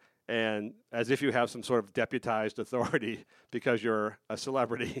 And as if you have some sort of deputized authority because you're a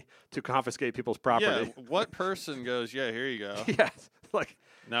celebrity to confiscate people's property. Yeah, what person goes, yeah, here you go. Yes. Like,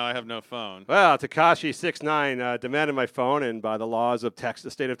 Now I have no phone. well, Tekashi 6ix9ine demanded my phone, and by the laws of Texas,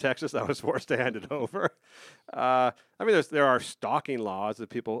 the state of Texas, I was forced to hand it over. I mean, there are stalking laws that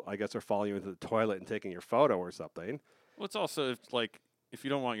people, I guess, are following you into the toilet and taking your photo or something. Well, it's also if you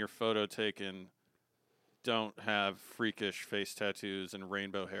don't want your photo taken, don't have freakish face tattoos and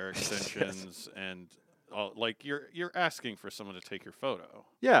rainbow hair extensions and all, like you're asking for someone to take your photo.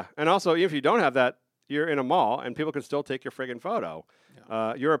 Yeah, and also if you don't have that, you're in a mall and people can still take your friggin' photo.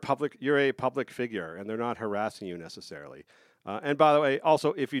 Yeah. You're a public figure, and they're not harassing you necessarily. And by the way,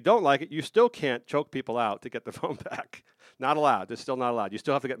 also if you don't like it, you still can't choke people out to get the phone back. Not allowed. It's still not allowed. You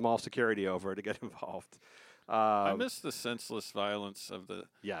still have to get mall security over to get involved. I miss the senseless violence of the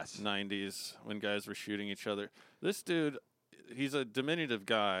Yes. 90s when guys were shooting each other. This dude, he's a diminutive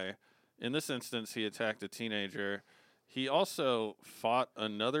guy. In this instance, he attacked a teenager. He also fought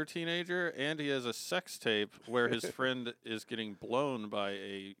another teenager, and he has a sex tape where his friend is getting blown by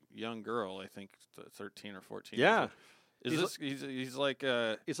a young girl, I think 13 or 14. Yeah. He's like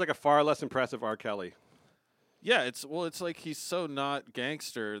It's like a far less impressive R. Kelly. yeah, it's like he's so not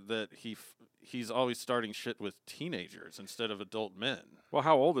gangster that he's always starting shit with teenagers instead of adult men. Well,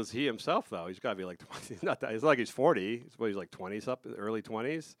 how old is he himself, though? He's got to be like 20. He's not that. It's like he's 40. He's like 20s up, early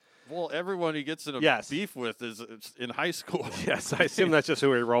 20s. Well, everyone he gets in a Yes. beef with is in high school. Yes, I assume that's just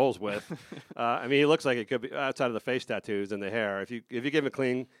who he rolls with. I mean, he looks like it could be outside of the face tattoos and the hair. If you give him a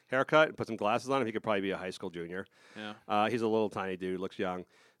clean haircut and put some glasses on him, he could probably be a high school junior. Yeah. He's a little tiny dude, looks young.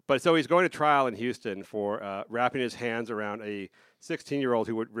 But so he's going to trial in Houston for wrapping his hands around a 16-year-old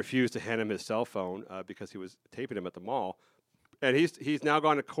who would refuse to hand him his cell phone because he was taping him at the mall. And he's now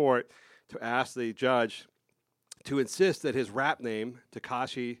gone to court to ask the judge to insist that his rap name,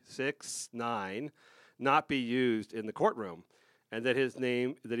 Tekashi 6ix9ine, not be used in the courtroom, and that his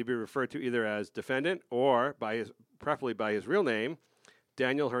name that he be referred to either as defendant or preferably by his real name,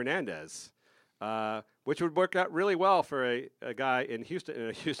 Daniel Hernandez, which would work out really well for a guy in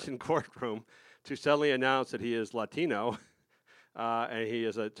a Houston courtroom to suddenly announce that he is Latino. And he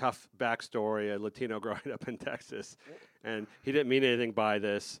has a tough backstory, a Latino growing up in Texas, and he didn't mean anything by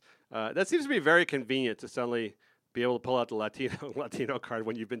this. That seems to be very convenient to suddenly be able to pull out the Latino card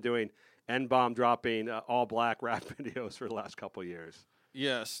when you've been doing N-bomb dropping all black rap videos for the last couple of years.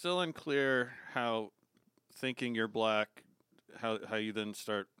 Yeah, still unclear how thinking you're black, how you then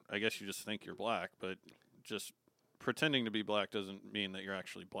start. I guess you just think you're black, but just pretending to be black doesn't mean that you're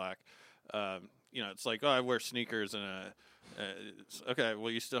actually black. It's like, oh, I wear sneakers and okay,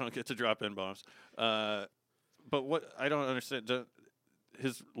 well, you still don't get to drop N-bombs. But what I don't understand,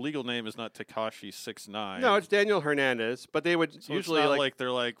 his legal name is not Tekashi 6ix9ine. No, it's Daniel Hernandez, but they would so usually it's not like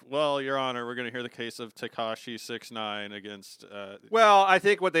they're like, well, Your Honor, we're going to hear the case of Tekashi 6ix9ine against. Well, I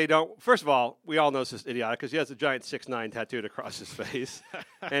think what they don't. First of all, we all know this is idiotic because he has a giant 6ix9ine tattooed across his face,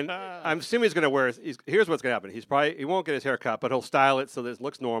 and I'm assuming he's going to wear. Here's what's going to happen. He won't get his hair cut, but he'll style it so that it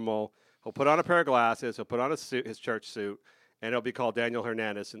looks normal. He'll put on a pair of glasses. He'll put on his church suit, and he'll be called Daniel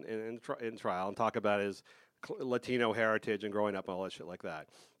Hernandez in trial and talk about his Latino heritage and growing up and all that shit like that.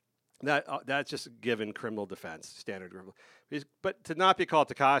 That's just given criminal defense, standard criminal. But to not be called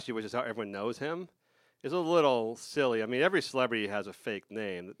Tekashi, which is how everyone knows him, is a little silly. I mean, every celebrity has a fake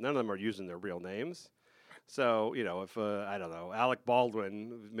name. None of them are using their real names. So, if, I don't know, Alec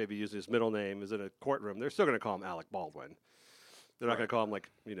Baldwin maybe using his middle name is in a courtroom, they're still going to call him Alec Baldwin. They're not going to call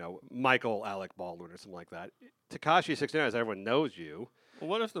him, Michael Alec Baldwin or something like that. Tekashi 6ix9ine, as everyone knows you. Well,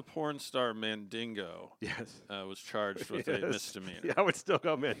 what if the porn star Mandingo was charged with a misdemeanor? Yeah, I would still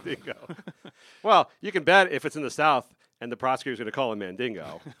go Mandingo. Well, you can bet if it's in the South and the prosecutor's going to call him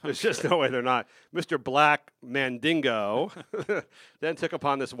Mandingo, there's just no way they're not. Mr. Black Mandingo then took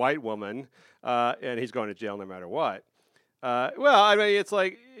upon this white woman, and he's going to jail no matter what. Well, I mean,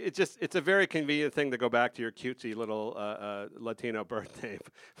 it's a very convenient thing to go back to your cutesy little Latino birth name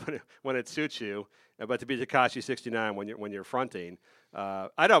when it suits you, but to be Tekashi 6ix9ine when you're fronting,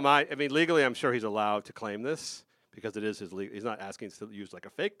 I don't mind. I mean, legally, I'm sure he's allowed to claim this because it is his. He's not asking to use like a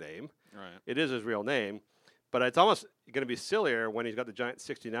fake name. Right. It is his real name, But it's almost going to be sillier when he's got the giant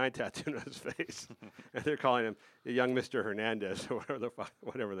 69 tattoo on his face, and they're calling him the young Mr. Hernandez or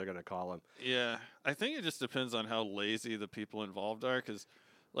whatever they're going to call him. Yeah, I think it just depends on how lazy the people involved are. Because,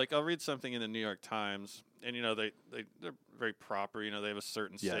 like, I'll read something in the New York Times, and they're very proper. They have a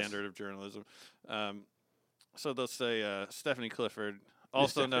certain standard of journalism. So they'll say Stephanie Clifford,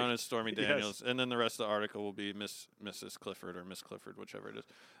 also known as Stormy Daniels, and then the rest of the article will be Mrs. Clifford or Miss Clifford, whichever it is.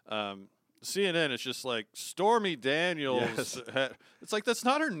 CNN is just like Stormy Daniels. Yes. It's like that's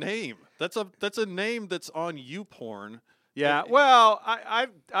not her name. That's a name that's on YouPorn. Yeah, well,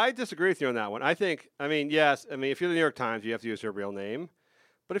 I disagree with you on that one. I mean, yes, if you're the New York Times, you have to use her real name.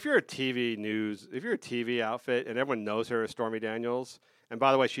 But if you're a TV outfit and everyone knows her as Stormy Daniels, and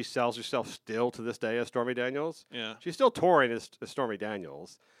by the way, she sells herself still to this day as Stormy Daniels. Yeah, she's still touring as Stormy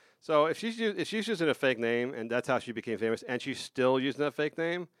Daniels. So if she's using a fake name and that's how she became famous, and she's still using that fake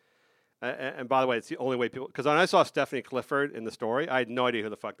name. And by the way, it's the only way people... Because when I saw Stephanie Clifford in the story, I had no idea who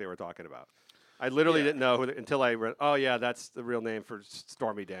the fuck they were talking about. I literally didn't know until I read, oh, yeah, that's the real name for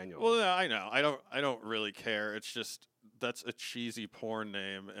Stormy Daniels. Well, yeah, I know. I don't really care. It's just that's a cheesy porn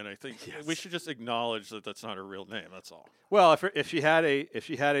name, and I think we should just acknowledge that that's not her real name. That's all. Well, if she had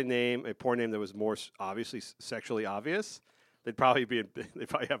a name, a porn name that was more obviously sexually obvious, they'd probably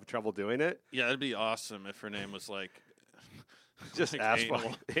have trouble doing it. Yeah, it'd be awesome if her name was like... Just like ask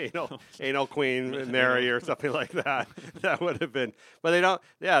anal Queen Mary or something like that. That would have been, but they don't.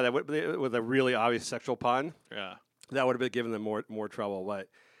 Yeah, that would with a really obvious sexual pun. Yeah, that would have been giving them more trouble. But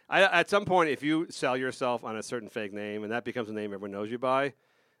at some point, if you sell yourself on a certain fake name and that becomes a name everyone knows you by,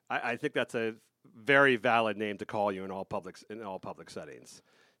 I think that's a very valid name to call you in all public settings.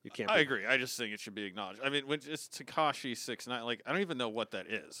 You can't. I agree. I just think it should be acknowledged. I mean, when it's Tekashi 6ix9ine, like I don't even know what that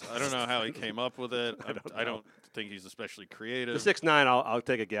is. I don't know how he came up with it. I don't think he's especially creative. The 6ix9ine, I'll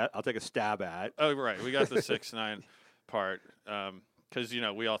take a guess. I'll take a stab at. Oh right, we got the 6ix9ine part because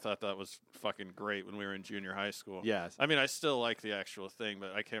we all thought that was fucking great when we were in junior high school. Yes. I mean, I still like the actual thing,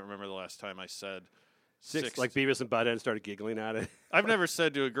 but I can't remember the last time I said. Six, like Beavis and Butthead started giggling at it. I've never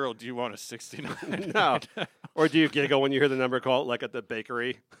said to a girl, "Do you want a 69?" No. Or do you giggle when you hear the number called, like at the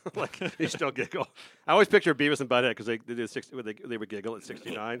bakery? Like you still giggle. I always picture Beavis and Butthead because they would giggle at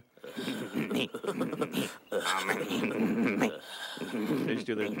 69. They just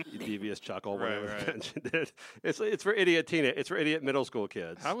do the devious chuckle. Right. It's for idiot It's for idiot middle school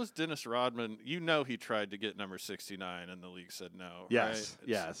kids. How was Dennis Rodman? He tried to get number 69, and the league said no. Yes, right?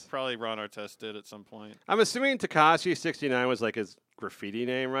 yes. Probably Ron Artest did at some point. I'm assuming Tekashi 69 was like his graffiti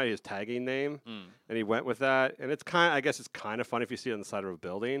name, right? His tagging name, and he went with that. And I guess it's kind of fun if you see it on the side of a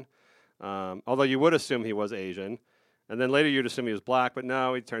building. Although you would assume he was Asian, and then later you'd assume he was black, but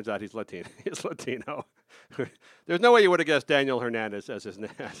no, it turns out he's Latino. He's Latino. There's no way you would have guessed Daniel Hernandez as his real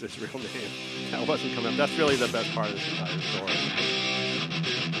name. That wasn't coming up. That's really the best part of this entire story.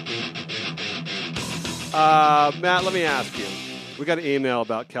 Matt, let me ask you. We got an email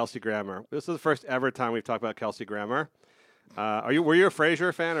about Kelsey Grammer. This is the first ever time we've talked about Kelsey Grammer. Were you a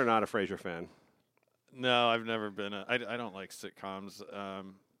Frasier fan or not a Frasier fan? No, I've never been. I don't like sitcoms.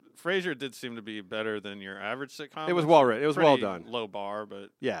 Frasier did seem to be better than your average sitcom. It was well written. It was well done. Low bar, but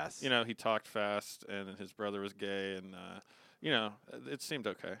yes, he talked fast, and his brother was gay, and it seemed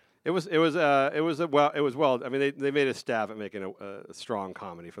okay. It was well. I mean, they made a stab at making a strong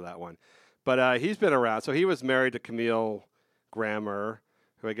comedy for that one, but he's been around. So he was married to Camille Grammer,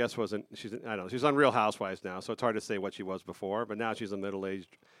 who I guess she's on Real Housewives now, so it's hard to say what she was before, but now she's a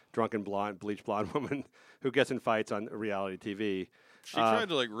middle-aged, drunken, bleach blonde woman who gets in fights on reality TV. She tried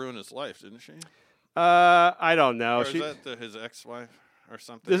to ruin his life, didn't she? I don't know. Or is that his ex-wife or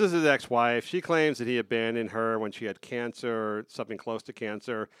something? This is his ex-wife. She claims that he abandoned her when she had cancer, or something close to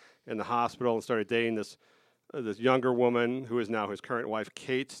cancer, in the hospital, and started dating this younger woman who is now his current wife,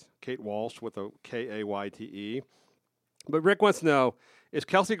 Kate Walsh, with a Kayte. But Rick wants to know, is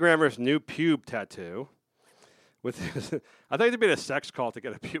Kelsey Grammer's new pube tattoo, I thought it'd be a sex call to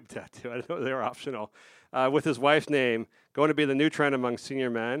get a pube tattoo. I didn't know they were optional. With his wife's name, going to be the new trend among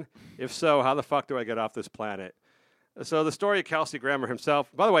senior men? If so, how the fuck do I get off this planet? So the story of Kelsey Grammer himself,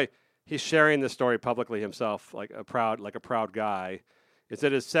 by the way, he's sharing this story publicly himself, like a proud guy, is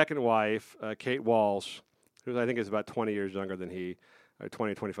that his second wife, Kate Walsh, who I think is about 20 years younger than he,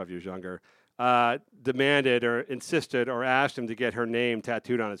 20, 25 years younger, demanded or insisted or asked him to get her name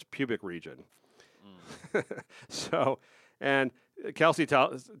tattooed on his pubic region. So, and Kelsey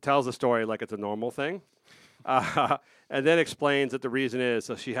tells the story like it's a normal thing, and then explains that the reason is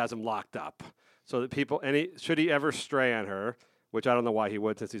so she has him locked up, so that should he ever stray on her, which I don't know why he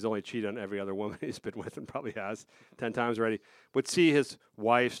would, since he's only cheated on every other woman he's been with and probably has 10 times already, would see his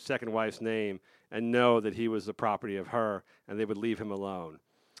second wife's name and know that he was the property of her, and they would leave him alone.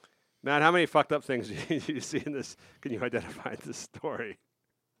 Matt, how many fucked up things do you see in this? Can you identify in this story?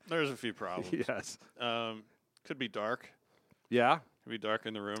 There's a few problems. Yes. Could be dark. Yeah? Could be dark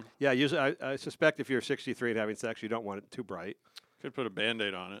in the room. Yeah, usually I suspect if you're 63 and having sex, you don't want it too bright. Could put a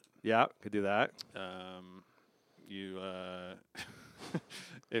Band-Aid on it. Yeah, could do that.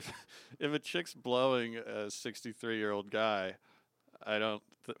 If a chick's blowing a 63-year-old guy, I don't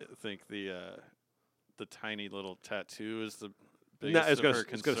think the tiny little tattoo is the biggest it's of gonna her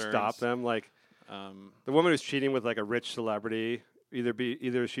it's gonna concerns. stop them. Like the woman who's cheating with like a rich celebrity,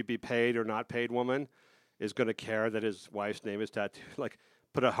 either she be paid or not paid woman, is going to care that his wife's name is tattooed. Like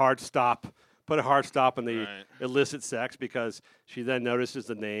put a hard stop on the Right. illicit sex because she then notices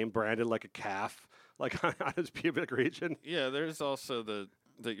the name branded like a calf, like on his pubic region. Yeah, there's also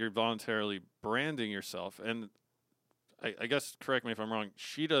that you're voluntarily branding yourself, and I guess, correct me if I'm wrong,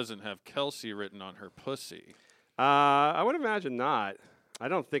 she doesn't have Kelsey written on her pussy. I would imagine not. I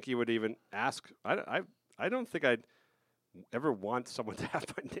don't think he would even ask. I don't think I'd ever want someone to have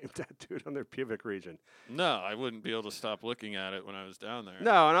my name tattooed on their pubic region. No, I wouldn't be able to stop looking at it when I was down there.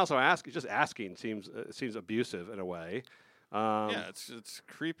 No, and also asking seems abusive in a way. Yeah, it's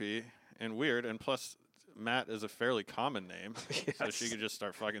creepy and weird, and plus Matt is a fairly common name, so she could just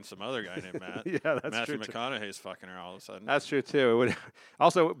start fucking some other guy named Matt. Yeah, that's Matthew true too. McConaughey's fucking her all of a sudden. That's true too. It would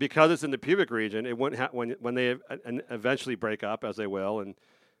also, because it's in the pubic region, it wouldn't when they eventually break up, as they will, and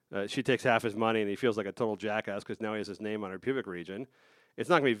she takes half his money, and he feels like a total jackass because now he has his name on her pubic region. It's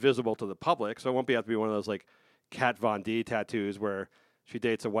not going to be visible to the public, so it won't have to be one of those like Kat Von D tattoos where she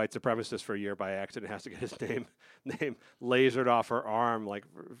dates a white supremacist for a year by accident and has to get his name lasered off her arm like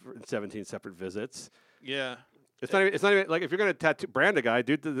for 17 separate visits. Yeah. It's not even like if you're going to brand a guy,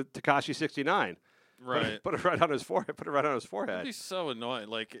 do the Tekashi 69. Right. Put it right on his forehead. It'd be so annoying.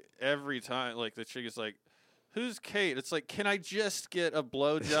 Like every time, like the chick is like, "Who's Kate?" It's like, can I just get a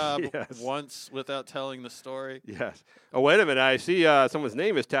blowjob Yes. once without telling the story? Yes. Oh, wait a minute. I see someone's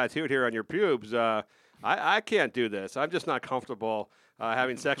name is tattooed here on your pubes. I can't do this. I'm just not comfortable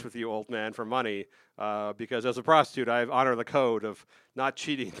having sex with you, old man, for money. Because as a prostitute, I honor the code of not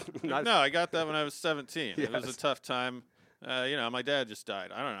cheating. No, I got that when I was 17. It was Yes. a tough time. My dad just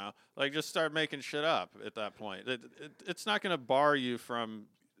died. I don't know. Like, just start making shit up at that point. It's not going to bar you from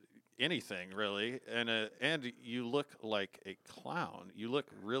anything, really. And you look like a clown. You look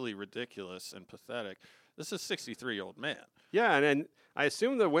really ridiculous and pathetic. This is a 63-year-old man. Yeah, and I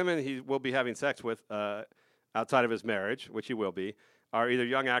assume the women he will be having sex with outside of his marriage, which he will be, are either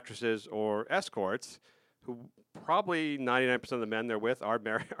young actresses or escorts, who probably 99% of the men they're with are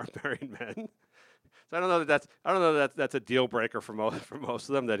married men. So I don't know that that's a deal breaker for most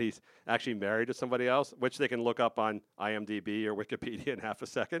of them that he's actually married to somebody else, which they can look up on IMDb or Wikipedia in half a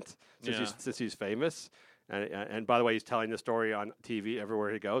second since he's famous. And by the way, he's telling the story on TV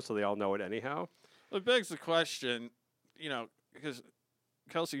everywhere he goes, so they all know it anyhow. Well, it begs the question, because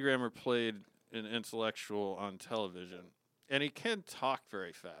Kelsey Grammer played an intellectual on television, and he can talk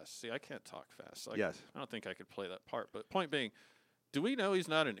very fast. See, I can't talk fast. Yes. I don't think I could play that part. But point being, do we know he's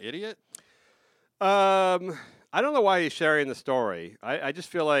not an idiot? I don't know why he's sharing the story. I just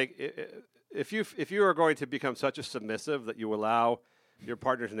feel like if you are going to become such a submissive that you allow your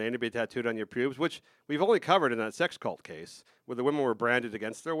partner's name to be tattooed on your pubes, which we've only covered in that sex cult case where the women were branded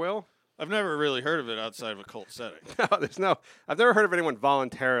against their will. I've never really heard of it outside of a cult setting. I've never heard of anyone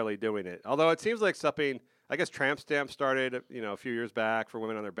voluntarily doing it. Although it seems like something, I guess Tramp Stamp started, a few years back for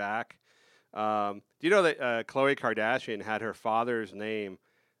women on their back. Do you know that Khloe Kardashian had her father's name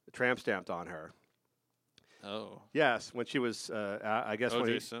tramp stamped on her? Oh. Yes, when she was, I guess when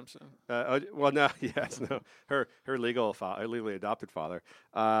O.J. he, Simpson? her legally adopted father.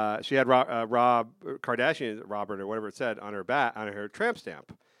 She had Rob Kardashian, Robert or whatever it said on her on her tramp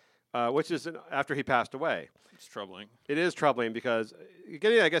stamp, which is after he passed away. It's troubling. It is troubling because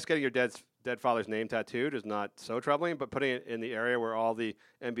getting your dead father's name tattooed is not so troubling, but putting it in the area where all the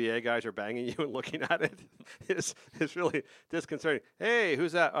NBA guys are banging you and looking at it is really disconcerting. Hey,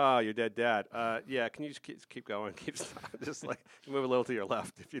 who's that? Oh, your dead dad. Yeah, can you just keep going? Just like move a little to your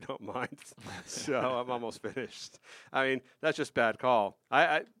left if you don't mind. So I'm almost finished. I mean, that's just bad call.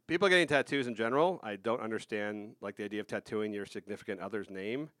 People getting tattoos in general, I don't understand like the idea of tattooing your significant other's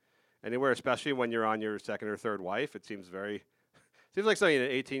name anywhere, especially when you're on your second or third wife. It seems like something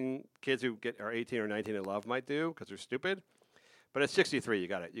that 18 kids who are 18 or 19 in love might do because they're stupid. But at 63, you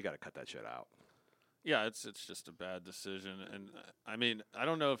gotta cut that shit out. Yeah, it's just a bad decision. And I mean, I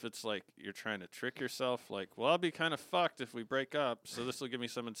don't know if it's like you're trying to trick yourself. Like, well, I'll be kind of fucked if we break up, so this will give me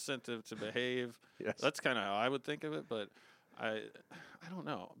some incentive to behave. Yes. That's kind of how I would think of it. But I don't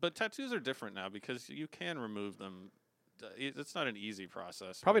know, but tattoos are different now because you can remove them. It's not an easy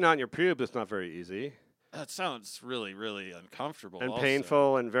process. Probably not in your pubes. It's not very easy. That sounds really, really uncomfortable And also.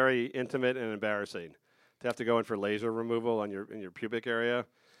 painful and very intimate and embarrassing. To have to go in for laser removal on in your pubic area.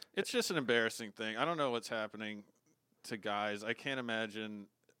 It's just an embarrassing thing. I don't know what's happening to guys. I can't imagine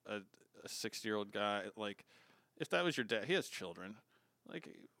a 60-year-old guy, like, if that was your dad, he has children. Like,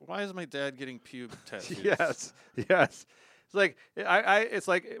 why is my dad getting pube tattoos? Yes. It's like it's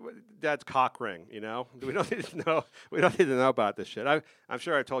like Dad's cock ring. You know, we don't need to know. We don't need to know about this shit. I'm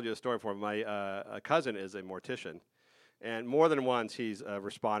sure I've told you a story before. My cousin is a mortician, and more than once he's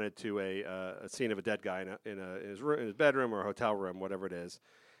responded to a scene of a dead guy in his bedroom or a hotel room, whatever it is.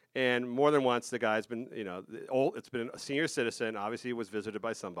 And more than once, the guy's been, it's been a senior citizen. Obviously, he was visited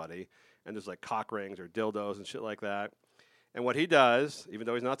by somebody, and there's like cock rings or dildos and shit like that. And what he does, even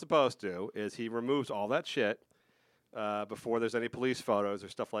though he's not supposed to, is he removes all that shit before there's any police photos or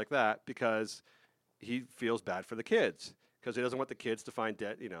stuff like that, because he feels bad for the kids, because he doesn't want the kids to find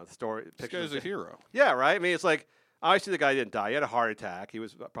dead, the story. This guy's a hero. Yeah, right. I mean, it's like, obviously the guy didn't die. He had a heart attack. He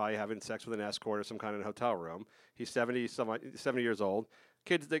was probably having sex with an escort or some kind of hotel room. He's 70 years old.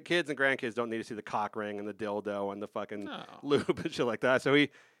 The kids and grandkids don't need to see the cock ring and the dildo and the fucking lube and shit like that. So he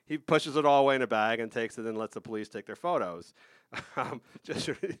pushes it all away in a bag and takes it and lets the police take their photos. But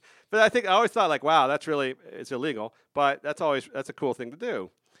I always thought, like, wow, it's illegal, but that's a cool thing to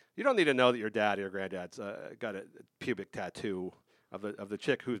do. You don't need to know that your dad or your granddad's got a pubic tattoo of the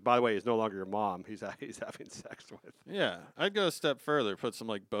chick who's, by the way, is no longer your mom. He's having sex with. Yeah, I'd go a step further. Put some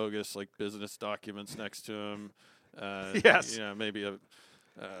like bogus like business documents next to him. Yes. Maybe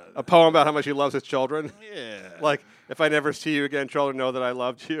a poem about how much he loves his children. Yeah. Like, if I never see you again, children, know that I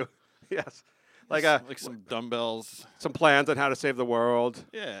loved you. Yes. Like some dumbbells. Some plans on how to save the world.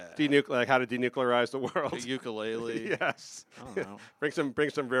 Yeah. Like how to denuclearize the world. A ukulele. Yes. I don't know. Bring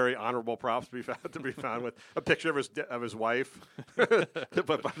some very honorable props to be found with a picture of his wife to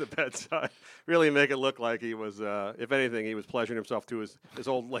put by the bedside. Really make it look like he was, if anything, he was pleasuring himself to his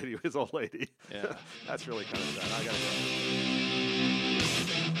old lady. Yeah. That's really kind of sad. I gotta go.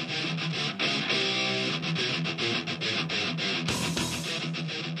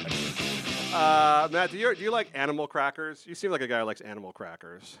 Matt, do you like animal crackers? You seem like a guy who likes animal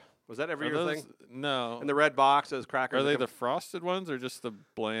crackers. Was that ever your thing? No. In the red box, those crackers. Are they the frosted ones or just the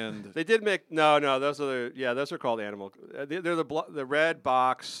bland? They did make no. Those are called animal. They're the red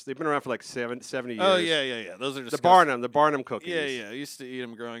box. They've been around for like 70 years. Oh yeah. Those are just the Barnum cookies. Yeah. I used to eat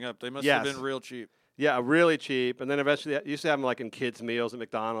them growing up. They must have been real cheap. Yeah, really cheap. And then eventually, you used to have them like in kids' meals at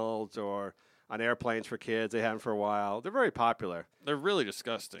McDonald's or on airplanes for kids. They had them for a while. They're very popular. They're really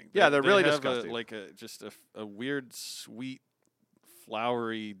disgusting. Yeah, they're really have disgusting. Just a weird sweet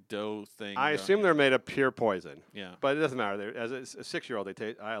floury dough thing. I assume they're made of pure poison. Yeah. But it doesn't matter. As a 6-year-old,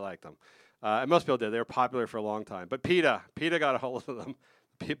 I like them. And most people did. They were popular for a long time. But PETA got a hold of them.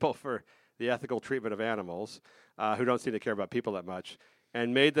 People for the ethical treatment of animals, who don't seem to care about people that much,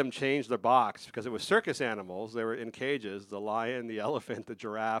 and made them change their box because it was circus animals. They were in cages: the lion, the elephant, the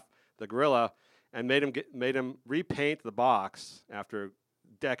giraffe, the gorilla, and made them repaint the box after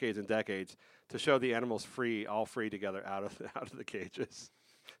decades and decades to show the animals all free together out of the cages.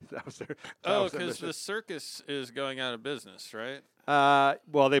 That was their. Because the circus is going out of business, right?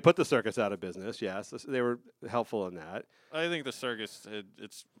 Well, they put the circus out of business. Yes, they were helpful in that. I think the circus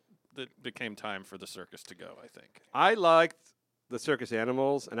it became time for the circus to go. I think I liked the circus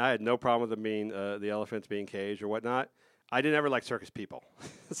animals, and I had no problem with them being the elephants being caged or whatnot. I didn't ever like circus people.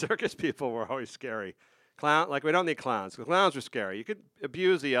 Circus people were always scary. We don't need clowns. Clowns are scary. You could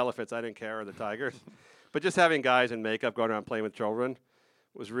abuse the elephants. I didn't care, or the tigers. But just having guys in makeup going around playing with children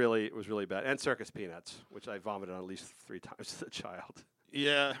was really bad. And circus peanuts, which I vomited on at least 3 times as a child.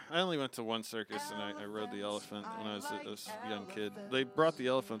 Yeah, I only went to one circus, and I rode the elephant when I was a young kid. They brought the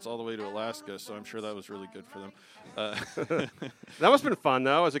elephants all the way to Alaska, so I'm sure that was really good for them. That must have been fun,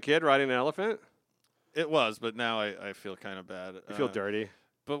 though, as a kid, riding an elephant. It was, but now I feel kind of bad. You feel dirty.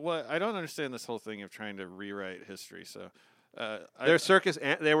 But I don't understand this whole thing of trying to rewrite history. So they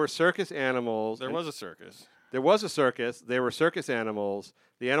were circus animals. There was a circus. There was a circus. They were circus animals.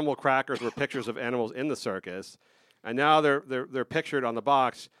 The animal crackers were pictures of animals in the circus, and now they're pictured on the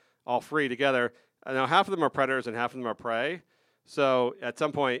box, all free together. And now half of them are predators and half of them are prey. So at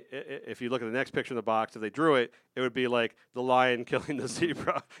some point, if you look at the next picture in the box, if they drew it, it would be like the lion killing the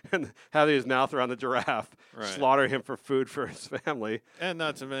zebra and having his mouth around the giraffe, slaughter him for food for his family. And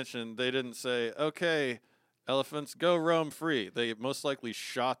not to mention, they didn't say, okay, elephants, go roam free. They most likely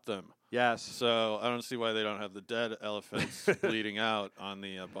shot them. Yes. So I don't see why they don't have the dead elephants bleeding out on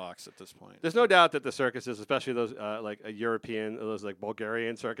the box at this point. There's no doubt that the circuses, especially those like European, those like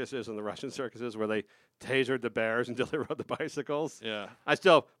Bulgarian circuses and the Russian circuses, where they tasered the bears until they rode the bicycles. Yeah. I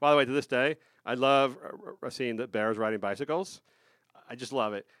still, by the way, to this day, I love seeing the bears riding bicycles. I just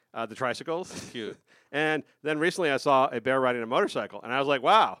love it. The tricycles. Cute. And then recently I saw a bear riding a motorcycle, and I was like,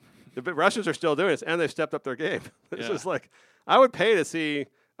 wow, the Russians are still doing this, and they've stepped up their game. This Yeah. is like, I would pay to see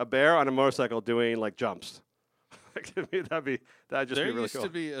a bear on a motorcycle doing like jumps. Like, to me, that'd just There be really used cool. to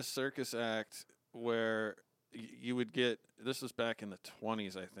be a circus act where you would get, this was back in the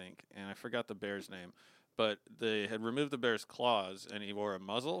 20s, I think, and I forgot the bear's name, but they had removed the bear's claws, and he wore a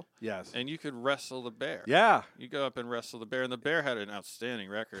muzzle, Yes. and you could wrestle the bear. Yeah. You go up and wrestle the bear, and the bear had an outstanding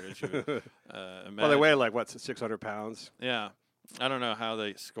record, as you would imagine. Well, they weigh like, what, 600 pounds? Yeah. I don't know how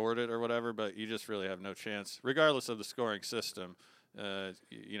they scored it or whatever, but you just really have no chance. Regardless of the scoring system,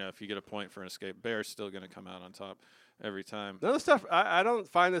 you know, if you get a point for an escape, bear's still going to come out on top every time. None of the stuff, I don't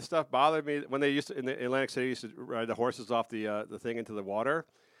find this stuff bother me. When they used to, in the Atlantic City, used to ride the horses off the thing into the water.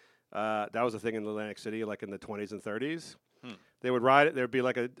 That was a thing in Atlantic City, like in the 20s and 30s. They would ride it. There would be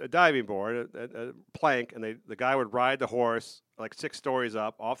like a diving board, a plank, and the guy would ride the horse like 6 stories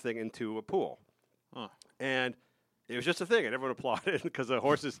up off thing into a pool. Huh. And it was just a thing, and everyone applauded because the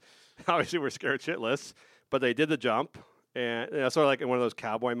horses obviously were scared shitless, but they did the jump. And sort of like in one of those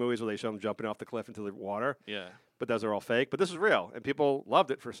cowboy movies where they show them jumping off the cliff into the water. Yeah. But those are all fake. But this is real, and people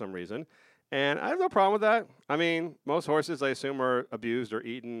loved it for some reason. And I have no problem with that. I mean, most horses, I assume, are abused or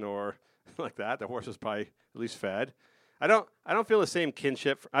eaten or like that. The horse is probably at least fed. I don't feel the same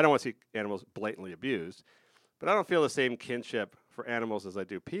kinship. I don't want to see animals blatantly abused, but I don't feel the same kinship for animals as I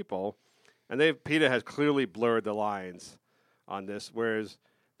do people. And PETA has clearly blurred the lines on this, whereas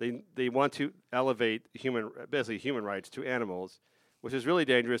they want to elevate basically human rights to animals, which is really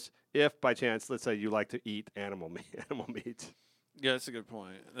dangerous if, by chance, let's say you like to eat animal meat. Yeah, that's a good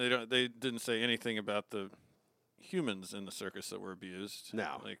point. They didn't say anything about the humans in the circus that were abused.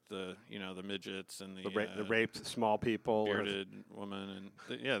 No. Like the midgets and The raped small people. bearded woman,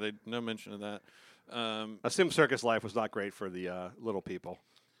 and they no mention of that. Assume circus life was not great for the little people.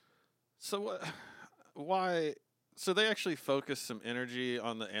 So why? So they actually focus some energy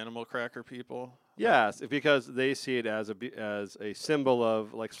on the animal cracker people. Yes, because they see it as a symbol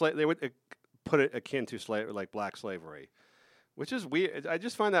of like they would put it akin to like black slavery, which is weird. I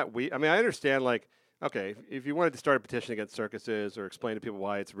just find that weird. I mean, I understand like, okay, if you wanted to start a petition against circuses or explain to people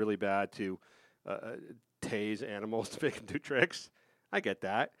why it's really bad to tase animals to make them do tricks, I get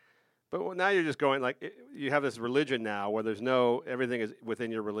that. But now you're just going like, you have this religion now where everything is within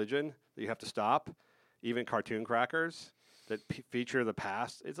your religion that you have to stop, even cartoon crackers that feature the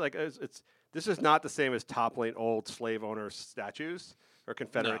past. It's like, this is not the same as toppling old slave owner statues or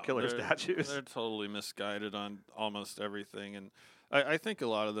Confederate killer statues. They're totally misguided on almost everything. And I think a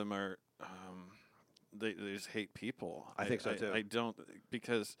lot of them are, they just hate people. I think so too. I don't,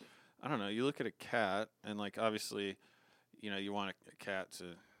 because, I don't know, you look at a cat and like, obviously, you want a cat to,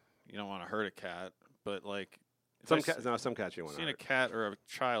 you don't want to hurt a cat, but like some cats you want to seeing hurt. a cat or a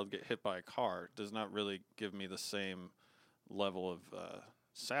child get hit by a car does not really give me the same level of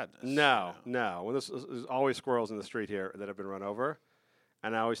sadness. No. When there's always squirrels in the street here that have been run over,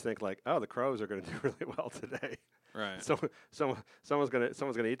 and I always think like, oh, the crows are going to do really well today. Right. So someone's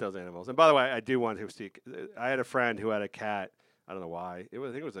gonna eat those animals. And by the way, I do want to see. I had a friend who had a cat. I don't know why. I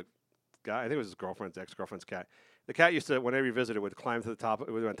think it was a guy. I think it was his girlfriend's ex-girlfriend's cat. The cat used to, whenever you visited, would climb to the top.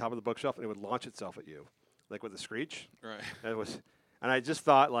 It would be on top of the bookshelf, and it would launch itself at you, like with a screech. Right. And I just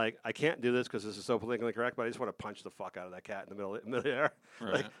thought, like, I can't do this because this is so politically correct, but I just want to punch the fuck out of that cat in the middle of the air.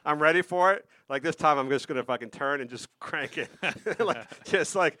 Right. Like, I'm ready for it. Like, this time I'm just going to fucking turn and just crank it.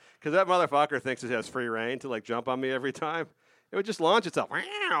 Because that motherfucker thinks it has free reign to, like, jump on me every time. It would just launch itself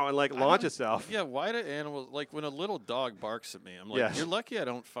and, like, launch itself. Yeah, why do animals, like, when a little dog barks at me, I'm like, Yes. You're lucky I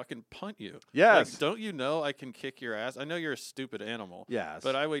don't fucking punt you. Yes. Like, don't you know I can kick your ass? I know you're a stupid animal. Yes.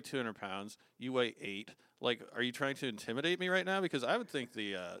 But I weigh 200 pounds. You weigh 8. Like, are you trying to intimidate me right now? Because I would think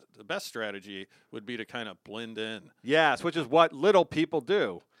the best strategy would be to kind of blend in. Yes, which is what little people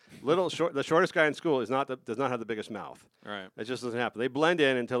do. The shortest guy in school does not have the biggest mouth. Right. It just doesn't happen. They blend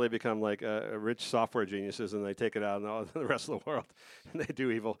in until they become like rich software geniuses, and they take it out on the rest of the world, and they do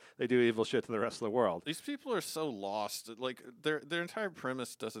evil shit to the rest of the world. These people are so lost. Like, their entire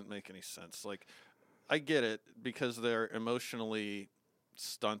premise doesn't make any sense. Like, I get it because they're emotionally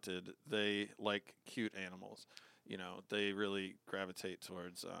stunted. They like cute animals. They really gravitate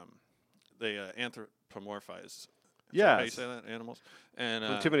towards. They anthropomorphize. Yeah. How you say that? Animals. And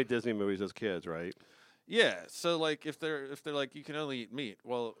From too many Disney movies as kids, right? yeah. So like, if they're like, you can only eat meat.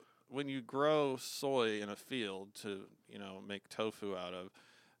 Well, when you grow soy in a field to, make tofu out of,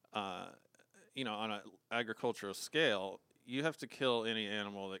 on an agricultural scale, you have to kill any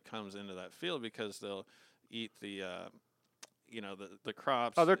animal that comes into that field because they'll eat the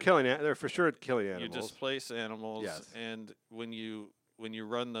crops. Oh, they're for sure killing You animals. displace animals, Yes. and when you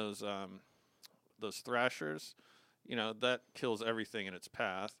run those thrashers, that kills everything in its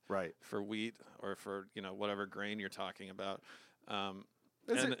path. Right. For wheat or for whatever grain you're talking about, and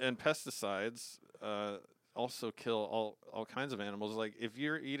Is pesticides also kill all kinds of animals. Like if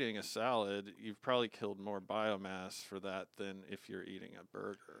you're eating a salad, you've probably killed more biomass for that than if you're eating a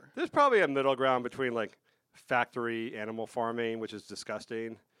burger. There's probably a middle ground between like factory animal farming, which is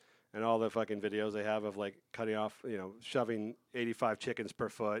disgusting, and all the fucking videos they have of like cutting off, shoving 85 chickens per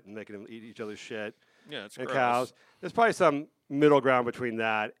foot and making them eat each other's shit. Yeah, it's and gross. cows. There's probably some middle ground between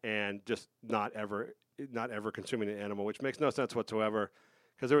that and just not ever consuming an animal, which makes no sense whatsoever.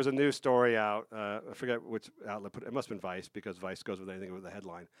 Because there was a news story out, I forget which outlet put it. It must have been Vice, because Vice goes with anything with the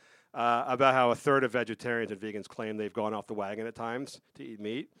headline, about how a third of vegetarians and vegans claim they've gone off the wagon at times to eat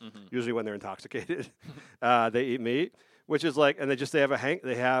meat. Usually when they're intoxicated, they eat meat, which is like, and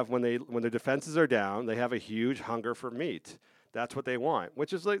they have when their defenses are down, they have a huge hunger for meat. That's what they want,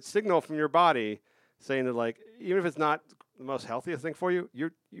 which is like signal from your body saying that, like, even if it's not the most healthiest thing for you,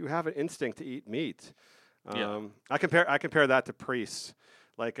 you have an instinct to eat meat. I compare that to priests.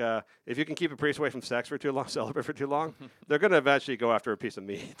 Like, if you can keep a priest away from sex for too long, celibate for too long, they're going to eventually go after a piece of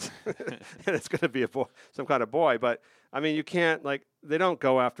meat, and it's going to be some kind of boy. But I mean, you can't, like, they don't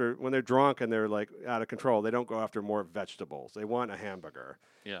go after, when they're drunk and they're like out of control, they don't go after more vegetables. They want a hamburger.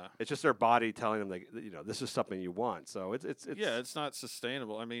 Yeah, it's just their body telling them, like, this is something you want. So it's not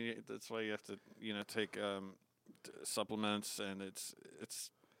sustainable. I mean, that's why you have to take supplements, and it's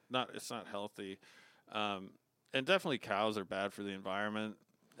not healthy. And definitely cows are bad for the environment,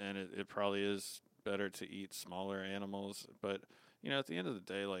 and it probably is better to eat smaller animals. But, at the end of the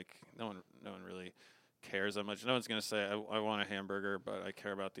day, like, no one really cares that much. No one's going to say, I want a hamburger, but I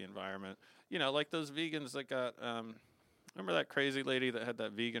care about the environment. Like those vegans that got, remember that crazy lady that had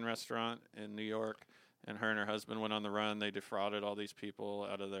that vegan restaurant in New York, and her and her husband went on the run. They defrauded all these people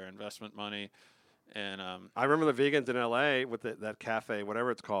out of their investment money. And I remember the vegans in L.A. with that cafe,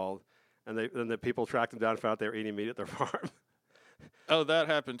 whatever it's called. And the people tracked them down and found out they were eating meat at their farm. Oh, that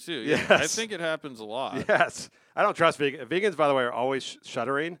happened too. Yes. Yeah. I think it happens a lot. Yes. I don't trust vegans. Vegans, by the way, are always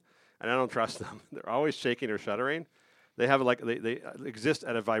shuddering, and I don't trust them. They're always shaking or shuddering. They have they exist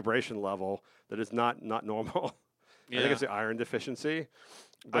at a vibration level that is not normal. Yeah. I think it's the iron deficiency.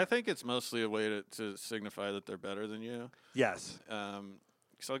 I think it's mostly a way to signify that they're better than you. Yes.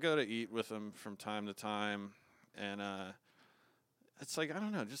 So I'll go to eat with them from time to time, and it's like, I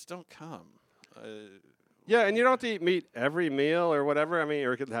don't know, just don't come. Yeah, and you don't have to eat meat every meal or whatever. I mean,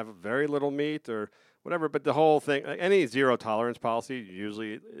 or you could have very little meat or whatever. But the whole thing, any zero tolerance policy,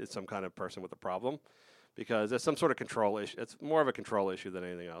 usually is some kind of person with a problem, because there's some sort of control issue. It's more of a control issue than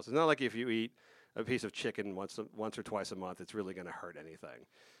anything else. It's not like if you eat a piece of chicken once or twice a month, it's really going to hurt anything.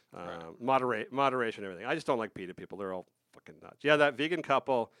 Right. Moderation, everything. I just don't like PETA people. They're all fucking nuts. Yeah, that vegan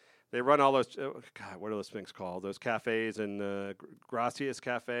couple. They run all those, God, what are those things called? Those cafes in Gracias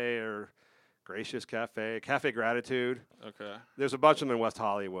Cafe or Gracious Cafe, Cafe Gratitude. Okay. There's a bunch of them in West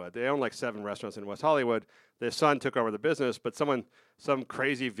Hollywood. They own like 7 restaurants in West Hollywood. Their son took over the business, but some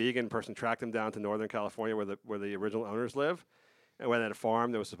crazy vegan person tracked them down to Northern California where the original owners live. And when they had a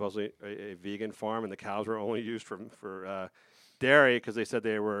farm, there was supposedly a vegan farm, and the cows were only used for dairy, because they said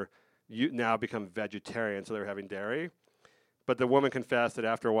they were now become vegetarian, so they were having dairy. But the woman confessed that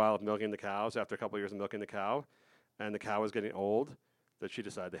after a while of milking the cows, after a couple of years of milking the cow, and the cow was getting old, that she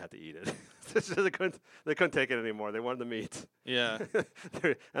decided they had to eat it. They couldn't take it anymore. They wanted the meat. Yeah.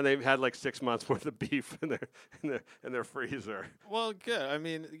 And they had like 6 months worth of beef in their freezer. Well, good. I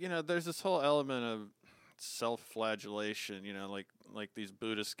mean, there's this whole element of self-flagellation, like these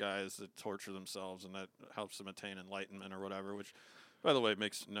Buddhist guys that torture themselves, and that helps them attain enlightenment or whatever, which, by the way,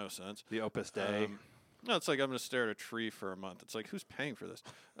 makes no sense. The Opus Dei. No, it's like, I'm going to stare at a tree for a month. It's like, who's paying for this?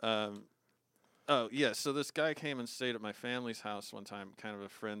 Oh, yeah, so this guy came and stayed at my family's house one time, kind of a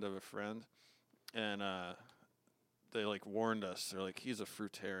friend of a friend, and they, like, warned us. They're like, he's a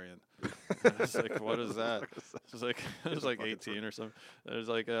fruitarian. I was like, what is that? I was like 18 or something. It was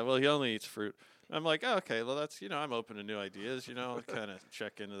like, well, he only eats fruit. I'm like, oh, okay, well, that's, I'm open to new ideas, I'll kind of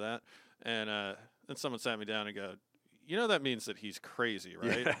check into that. And then someone sat me down and go, that means that he's crazy,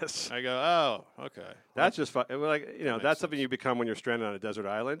 right? Yes. I go, oh, okay. That's just fun. Like, that's sense. something you become when you're stranded on a desert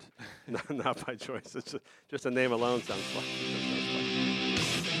island, not by choice. It's just a name alone sounds fun.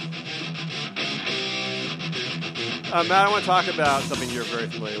 Matt, I want to talk about something you're very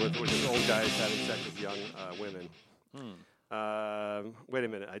familiar with, which is old guys having sex with young women. Wait a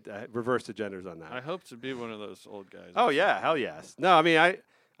minute. I reversed the genders on that. I hope to be one of those old guys. Oh, yeah. Hell yes. No, I mean, I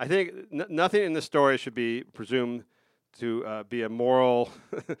think nothing in the story should be presumed to be a moral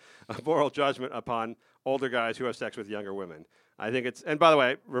judgment upon older guys who have sex with younger women. I think it's, and by the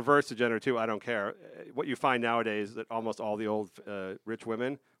way, reverse the gender too. I don't care. What you find nowadays is that almost all the old rich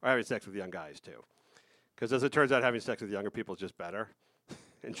women are having sex with young guys too, because as it turns out, having sex with younger people is just better,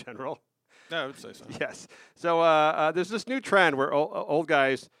 in general. Yeah, I would say so. Yes. So there's this new trend where old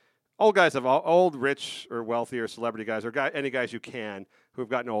guys have old, rich, or wealthy, or celebrity guys, or any guys you can who have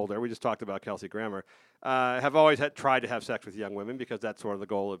gotten older. We just talked about Kelsey Grammer. Have always tried to have sex with young women because that's sort of the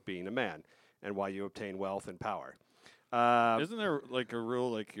goal of being a man and why you obtain wealth and power. Isn't there like a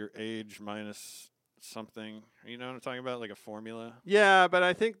rule, like your age minus something? You know what I'm talking about, like a formula? Yeah, but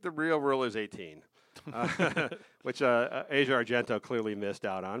I think the real rule is 18, which Asia Argento clearly missed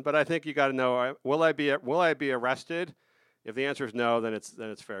out on. But I think you got to know: will I be arrested? If the answer is no, then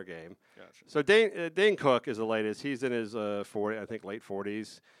it's fair game. Gotcha. So Dane Cook is the latest. He's in his late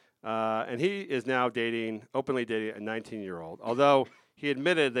 40s, and he is now openly dating a 19-year-old. Although he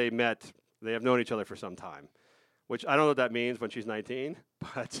admitted they have known each other for some time. Which I don't know what that means when she's 19,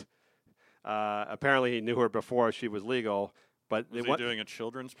 but apparently he knew her before she was legal. But Was he doing a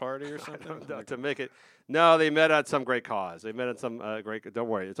children's party or something? To make it. No, they met at some great cause. They met at some great. Don't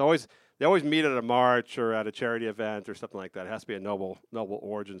worry, they always meet at a march or at a charity event or something like that. It has to be a noble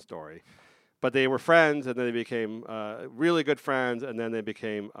origin story. But they were friends, and then they became really good friends, and then they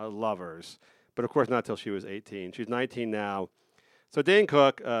became lovers. But of course, not till she was 18. She's 19 now. So Dane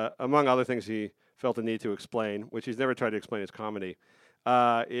Cook, among other things, he felt the need to explain, which he's never tried to explain his comedy, went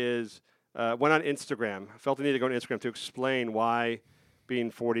on Instagram, felt the need to go on Instagram to explain why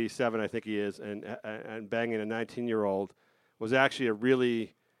being 47, I think he is, and banging a 19-year-old was actually a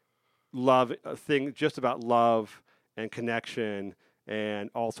really thing, just about love and connection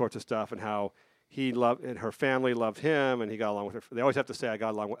and all sorts of stuff, and how he loved, and her family loved him, and he got along with her. They always have to say, I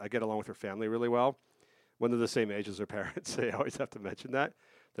get along with her family really well. When they're the same age as their parents, they always have to mention that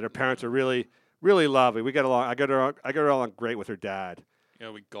her parents are really, really lovely. We get along. I get her along great with her dad.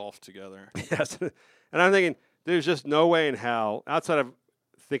 Yeah, we golf together. Yes, and I'm thinking there's just no way in hell, outside of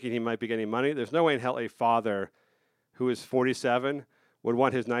thinking he might be getting money, there's no way in hell a father who is 47 would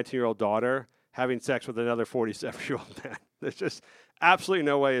want his 19-year-old daughter having sex with another 47-year-old man. There's just absolutely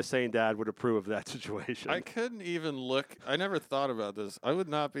no way a sane dad would approve of that situation. I couldn't even look. I never thought about this. I would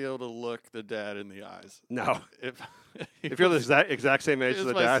not be able to look the dad in the eyes. No. If you're the exact same age as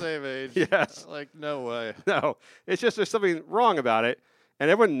the dad. Same age. Yes. Like, no way. No. It's just there's something wrong about it. And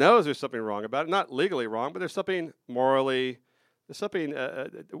everyone knows there's something wrong about it. Not legally wrong, but there's something morally, there's something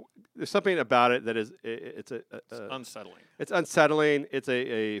about it that is, it's unsettling. It's unsettling. It's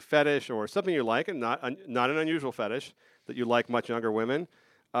a fetish or something you like, and not an unusual fetish that you like much younger women.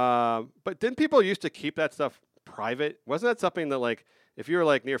 But didn't people used to keep that stuff private? Wasn't that something that, like, if you were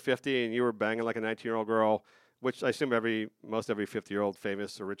like near 50 and you were banging like a 19-year-old girl, which I assume most every 50-year-old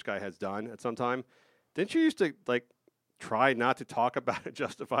famous or rich guy has done at some time, didn't you used to like try not to talk about it,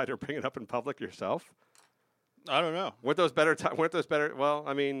 justify it, or bring it up in public yourself? I don't know. Weren't those better? Well,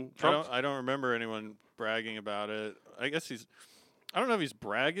 I mean, I don't remember anyone bragging about it. I guess I don't know if he's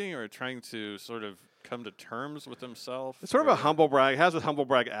bragging or trying to sort of come to terms with himself. It's sort of a humble brag. It has a humble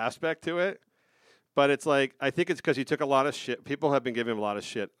brag aspect to it. But it's like, I think it's because he took a lot of shit. People have been giving him a lot of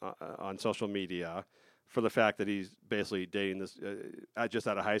shit on social media for the fact that he's basically dating this just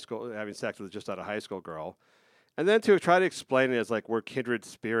out of high school, having sex with just out of high school girl. And then to try to explain it as like, we're kindred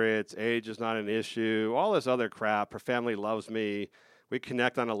spirits, age is not an issue, all this other crap, her family loves me, we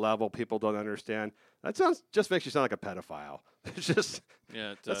connect on a level people don't understand. That just makes you sound like a pedophile. It's just,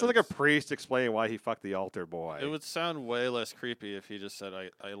 yeah, it that sounds like a priest explaining why he fucked the altar boy. It would sound way less creepy if he just said,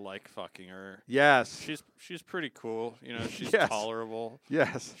 I like fucking her. Yes. She's pretty cool. You know, she's Yes. tolerable.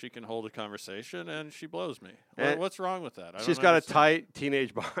 Yes. She can hold a conversation, and she blows me. What's wrong with that? She's got a tight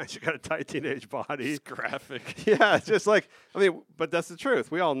teenage body. She's got a tight teenage body. It's graphic. Yeah, it's just like, I mean, but that's the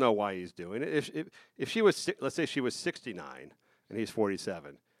truth. We all know why he's doing it. If she was, let's say she was 69 and he's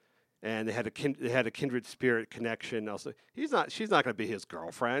 47, and they had a kindred spirit connection. Also, she's not going to be his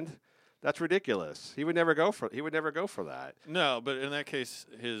girlfriend. That's ridiculous. He would never go for that. No, but in that case,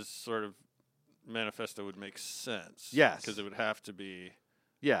 his sort of manifesto would make sense. Yes, because it would have to be.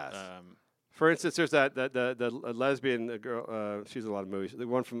 Yes. For instance, there's the lesbian girl. She's in a lot of movies. The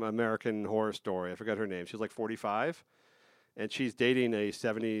one from American Horror Story. I forgot her name. She's like 45, and she's dating a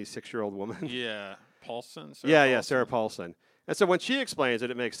 76-year-old woman. Yeah, Paulson. Sarah Paulson. And so when she explains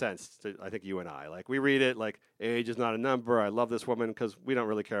it, it makes sense to, I think, you and I. Like, we read it like, age is not a number. I love this woman because we don't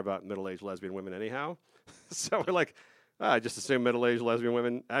really care about middle-aged lesbian women anyhow. So we're like, I just assume middle-aged lesbian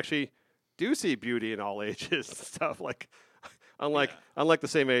women actually do see beauty in all ages and stuff. Like, unlike the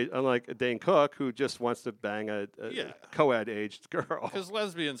same age, unlike Dane Cook, who just wants to bang a co-ed aged girl. Because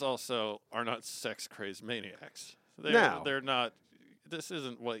lesbians also are not sex-crazy maniacs. No. They're not. This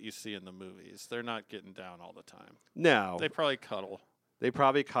isn't what you see in the movies. They're not getting down all the time. No. They probably cuddle. They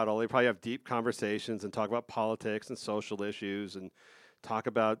probably have deep conversations and talk about politics and social issues and talk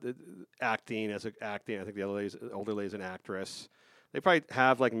about acting. I think the older lady's an actress. They probably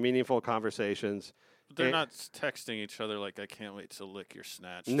have like meaningful conversations. They're not texting each other like, I can't wait to lick your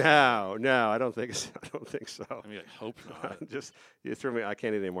snatch. No, I don't think so. I mean, I hope not. Just, you threw me, I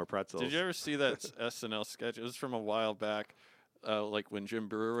can't eat any more pretzels. Did you ever see that SNL sketch? It was from a while back, like when Jim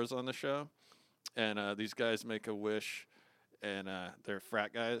Brewer was on the show. And these guys make a wish, and they're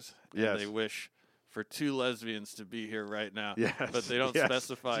frat guys. And Yes. they wish for 2 lesbians to be here right now. Yes. But they don't Yes.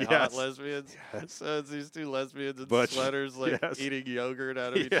 specify Yes. hot lesbians. Yes. So it's these 2 lesbians in Butch. sweaters, like Yes. eating yogurt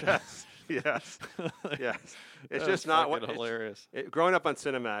out of each other. Yes. Yes. It's That just was not what fucking hilarious. Growing up on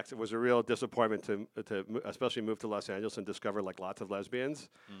Cinemax, it was a real disappointment to especially move to Los Angeles and discover like lots of lesbians,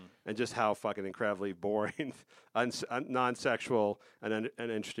 and just how fucking incredibly boring, non-sexual, and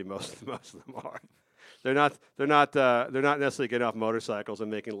interesting most of them are. They're not necessarily getting off motorcycles and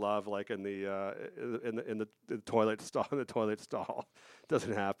making love like in the toilet stall. In the toilet stall,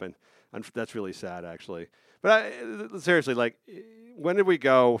 doesn't happen. And that's really sad, actually. But seriously, like, when did we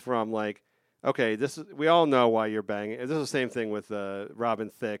go from like, okay, we all know why you're banging. This is the same thing with Robin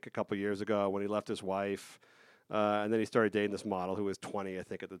Thicke a couple years ago when he left his wife, and then he started dating this model who was 20, I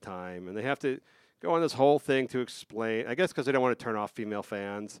think, at the time. And they have to go on this whole thing to explain, I guess because they don't want to turn off female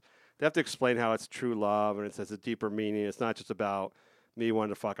fans. They have to explain how it's true love and it has a deeper meaning. It's not just about me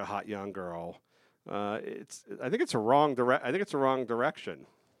wanting to fuck a hot young girl. I think it's a wrong direction.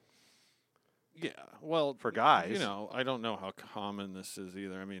 Yeah, well, for guys. You know, I don't know how common this is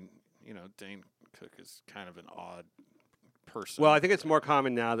either. I mean, you know, Dane Cook is kind of an odd person. Well, I think it's more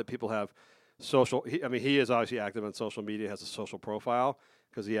common now that people have social. He is obviously active on social media, has a social profile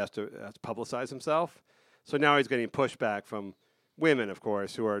because he has to publicize himself. So now he's getting pushback from women, of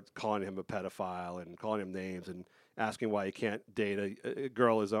course, who are calling him a pedophile and calling him names and asking why he can't date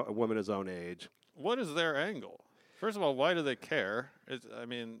a woman his own age. What is their angle? First of all, why do they care?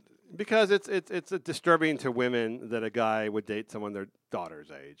 Because it's disturbing to women that a guy would date someone their daughter's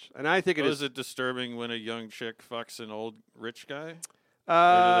age, and I think is it disturbing when a young chick fucks an old rich guy? Or do they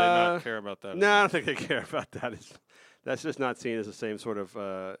not care about that? No, I don't think they care about that. That's just not seen as the same sort of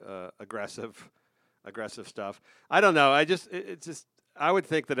aggressive stuff. I don't know. I would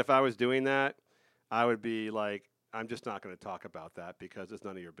think that if I was doing that, I would be like, I'm just not going to talk about that because it's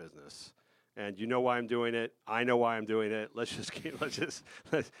none of your business. And you know why I'm doing it. I know why I'm doing it.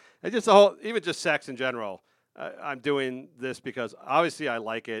 Even just sex in general. I'm doing this because obviously I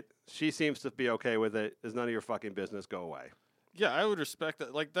like it. She seems to be okay with it. It's none of your fucking business. Go away. Yeah, I would respect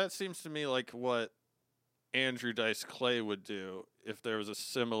that. Like, that seems to me like what Andrew Dice Clay would do if there was a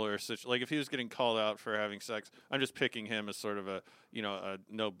similar situation. Like, if he was getting called out for having sex, I'm just picking him as sort of a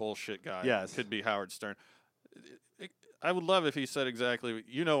no bullshit guy. Yes. Could be Howard Stern. I would love if he said exactly,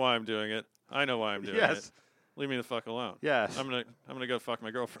 you know why I'm doing it. I know why I'm doing it. Leave me the fuck alone. Yes. I'm gonna go fuck my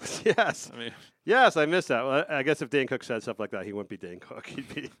girlfriend. Yes. Yes, I missed that. Well, I guess if Dane Cook said stuff like that, he wouldn't be Dane Cook.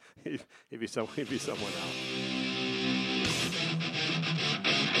 He'd be someone else.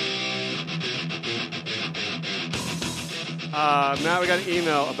 Matt, we got an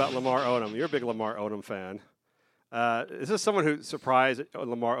email about Lamar Odom. You're a big Lamar Odom fan. Is this someone who's surprised that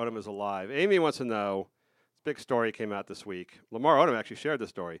Lamar Odom is alive? Amy wants to know. Big story came out this week. Lamar Odom actually shared this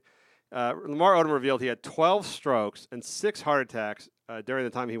story. Lamar Odom revealed he had 12 strokes and 6 heart attacks during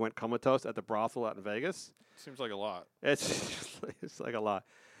the time he went comatose at the brothel out in Vegas. Seems like a lot. It's like a lot.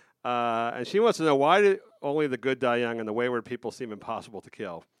 And she wants to know, why do only the good die young and the wayward people seem impossible to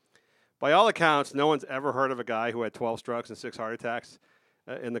kill? By all accounts, no one's ever heard of a guy who had 12 strokes and 6 heart attacks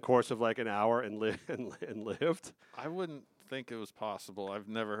in the course of like an hour and lived. I wouldn't think it was possible. I've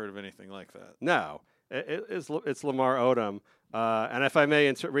never heard of anything like that. No. It's Lamar Odom. And if I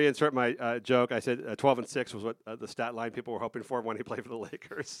may reinsert my joke, I said 12 and 6 was what the stat line people were hoping for when he played for the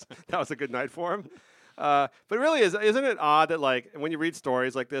Lakers. That was a good night for him. But really, isn't it odd that like when you read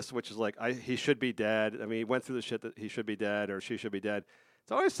stories like this, which is like he should be dead. I mean, he went through the shit that he should be dead or she should be dead.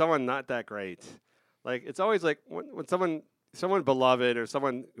 It's always someone not that great. Like it's always like when someone beloved or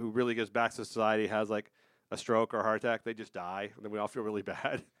someone who really gives back to society has like a stroke or a heart attack, they just die, and then we all feel really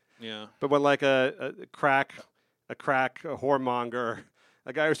bad. Yeah. But when like a crack a whoremonger,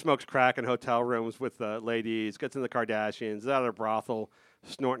 a guy who smokes crack in hotel rooms with ladies, gets in the Kardashians, is out of a brothel,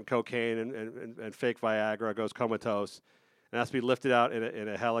 snorting cocaine and fake Viagra, goes comatose, and has to be lifted out in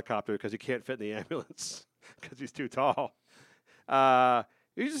a helicopter because he can't fit in the ambulance because he's too tall.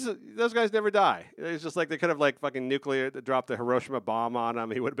 Those guys never die. It's just like they could have like fucking dropped the Hiroshima bomb on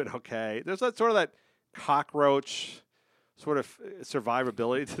him. He would have been okay. There's that sort of that cockroach sort of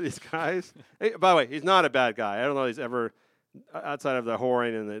survivability to these guys. Hey, by the way, he's not a bad guy. I don't know if he's ever, outside of the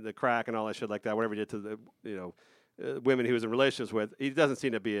whoring and the crack and all that shit like that, whatever he did to the women he was in relationships with, he doesn't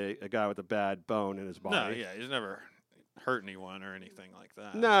seem to be a guy with a bad bone in his body. No, yeah, he's never hurt anyone or anything like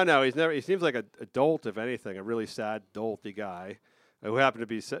that. No, he's never. He seems like a dolt, if anything, a really sad, dolty guy who happened to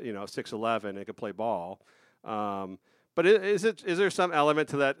be 6'11" and could play ball. But is there some element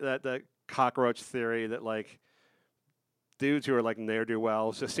to that cockroach theory that like dudes who are like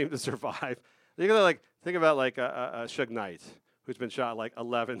ne'er-do-wells just seem to survive? You gotta think about a Suge Knight who's been shot like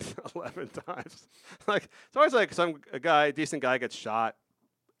 11 times. Like it's always like a decent guy gets shot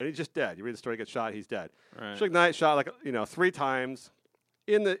and he's just dead. You read the story, he gets shot, he's dead. Right. Suge Knight shot 3 times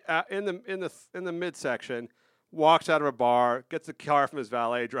in the midsection, walks out of a bar, gets a car from his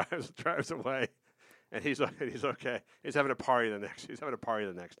valet, drives away, and he's okay. He's having a party the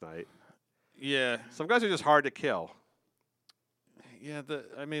next night. Yeah. Some guys are just hard to kill. Yeah,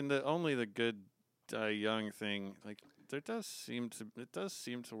 the good die young thing, like it does seem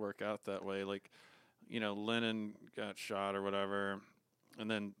to work out that way. Like, Lennon got shot or whatever, and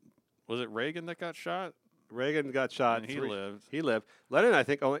then was it Reagan that got shot? Reagan got shot. And he lived. He lived. Lennon, I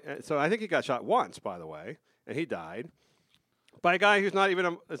think I think he got shot once, by the way, and he died by a guy who's not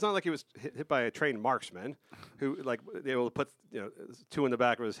even. It's not like he was hit by a trained marksman, who they will put 2 in the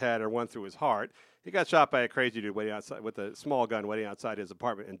back of his head or 1 through his heart. He got shot by a crazy dude waiting outside with a small gun waiting outside his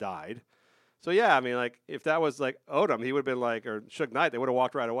apartment and died. So yeah, I mean, if that was Odom, he would have been or Suge Knight, they would have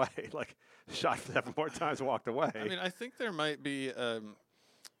walked right away, shot 7 more times and walked away. I mean, I think there might be a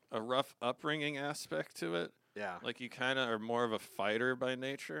rough upbringing aspect to it. Yeah, like you kind of are more of a fighter by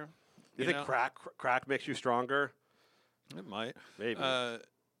nature. You think crack makes you stronger? It might, maybe.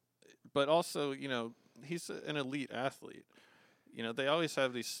 But also, he's an elite athlete. They always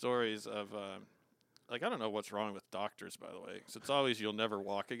have these stories of. I don't know what's wrong with doctors, by the way, because it's always you'll never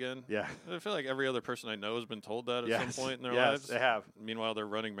walk again. Yeah. I feel like every other person I know has been told that at some point in their lives. Yes, they have. Meanwhile, they're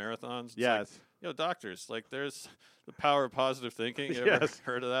running marathons. It's yes. Doctors, there's the power of positive thinking. You ever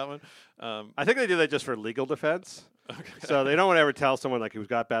heard of that one? I think they do that just for legal defense. Okay. So they don't want to ever tell someone who's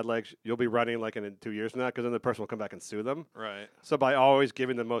got bad legs, you'll be running in 2 years from now, because then the person will come back and sue them. Right. So by always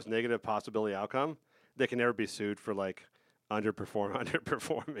giving the most negative possibility outcome, they can never be sued for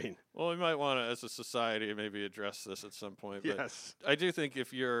underperforming. Well, we might want to, as a society, maybe address this at some point. But yes. I do think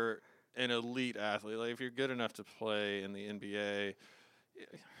if you're an elite athlete, if you're good enough to play in the NBA,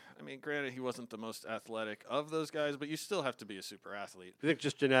 I mean, granted, he wasn't the most athletic of those guys, but you still have to be a super athlete. I think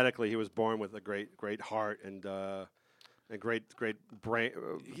just genetically, he was born with a great heart and a great brain,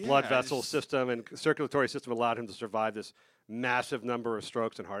 blood vessel system and circulatory system allowed him to survive this massive number of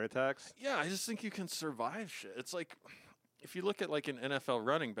strokes and heart attacks. Yeah, I just think you can survive shit. It's like, if you look at an NFL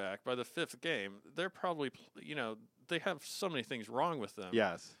running back, by the 5th game, they're probably, they have so many things wrong with them.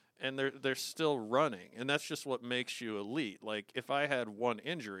 Yes. And they're still running, and that's just what makes you elite. If I had 1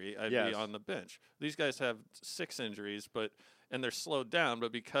 injury, I'd be on the bench. These guys have 6 injuries, and they're slowed down,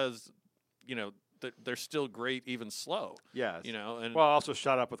 but because, they're still great even slow. Yes. And also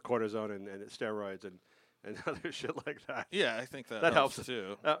shot up with cortisone and steroids and other shit like that. Yeah, I think that helps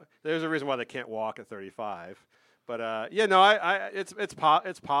too. There's a reason why they can't walk at 35. But it's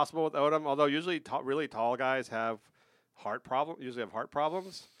possible with Odom. Although usually really tall guys have heart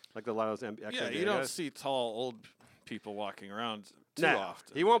problems. Like a lot of those you don't see tall old people walking around too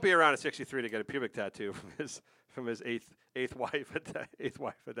often. He won't be around at 63 to get a pubic tattoo from his eighth wife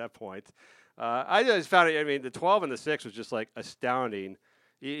at that point. I just found it. I mean, the 12 and the 6 was just astounding.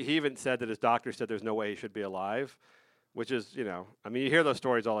 He even said that his doctor said there's no way he should be alive, which is I mean, you hear those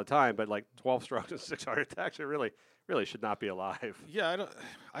stories all the time, but 12 strokes and 6 heart attacks, it really should not be alive. Yeah,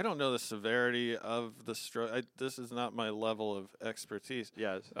 I don't know the severity of the stroke. This is not my level of expertise.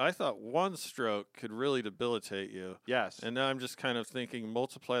 Yes. I thought 1 stroke could really debilitate you. Yes. And now I'm just kind of thinking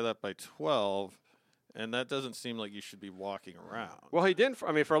multiply that by 12, and that doesn't seem like you should be walking around. Well, he didn't.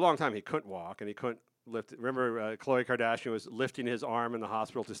 I mean, for a long time, he couldn't walk, and he couldn't lift. Remember, Khloe Kardashian was lifting his arm in the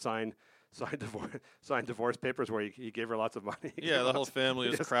hospital to sign divorce papers where he gave her lots of money. Yeah, the whole family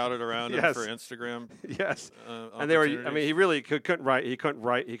was crowded around him for Instagram. Yes, and they were. I mean, he really couldn't write. He couldn't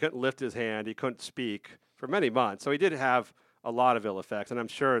write. He couldn't lift his hand. He couldn't speak for many months. So he did have a lot of ill effects, and I'm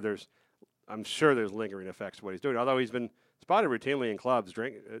sure there's I'm sure there's lingering effects of what he's doing. Although he's been spotted routinely in clubs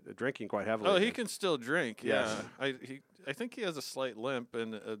drinking quite heavily. Oh, he can still drink. Yes. Yeah, I think he has a slight limp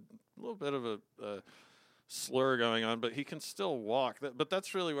and a little bit of a slur going on, but he can still walk. But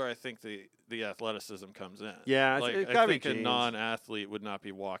that's really where I think the athleticism comes in. Yeah, like it's I gotta be think a genes. non-athlete would not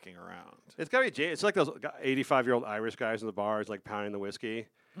be walking around. It's got to be. It's like those 85-year-old Irish guys in the bars, like pounding the whiskey.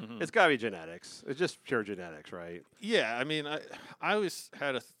 Mm-hmm. It's got to be genetics. It's just pure genetics, right? Yeah, I mean, I always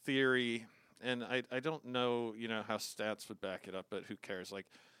had a theory, and I don't know, how stats would back it up, but who cares? Like,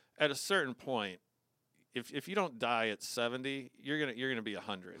 at a certain point, if you don't die at 70, you're gonna be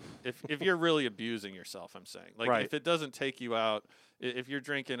 100. If you're really abusing yourself, I'm saying, like, Right. if it doesn't take you out, if you're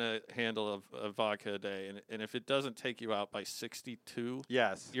drinking a handle of vodka a day, and if it doesn't take you out by 62,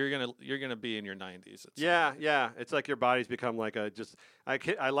 Yes. you're gonna be in your 90s. Yeah. It's like your body's become like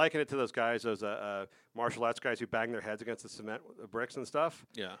I liken it to those guys, those martial arts guys who bang their heads against the cement bricks and stuff.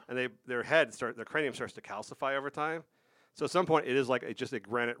 Yeah. And their cranium starts to calcify over time. So at some point, it is like just a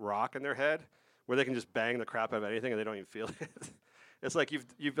granite rock in their head where they can just bang the crap out of anything and they don't even feel it. It's like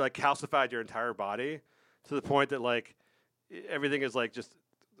you've like calcified your entire body to the point that like everything is like just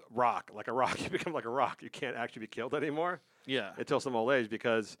like a rock. You become like a rock. You can't actually be killed anymore. Yeah. Until some old age,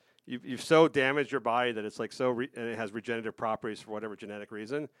 because you've so damaged your body that it's like and it has regenerative properties for whatever genetic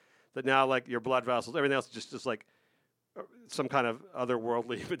reason, that now like your blood vessels, everything else is just like some kind of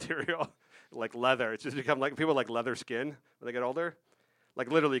otherworldly material, like leather. It's just become like people like leather skin when they get older. Like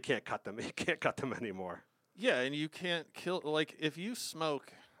literally, you can't cut them. You can't cut them anymore. Yeah, and you can't kill. Like, if you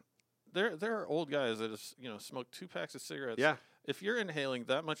smoke, there are old guys that have smoked 2 packs of cigarettes. Yeah. If you're inhaling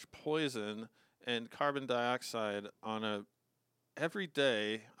that much poison and carbon dioxide every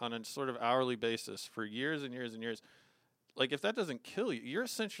day on a sort of hourly basis for years and years and years, like, if that doesn't kill you, you're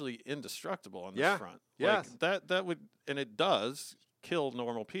essentially indestructible on this front. Yes. Like, that would, and it does kill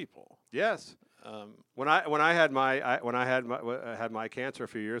normal people. Yes. When I had my cancer a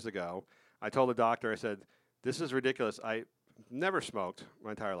few years ago, I told the doctor, I said, "This is ridiculous. I never smoked my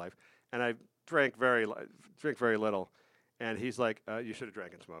entire life, and I drink very little." And he's like, "You should have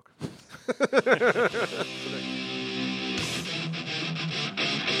drank and smoked."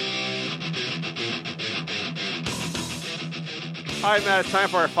 All right, Matt, it's time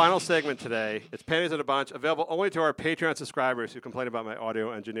for our final segment today. It's Panties in a Bunch, available only to our Patreon subscribers who complain about my audio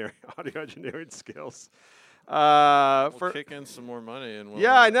engineering skills. We'll kick in some more money.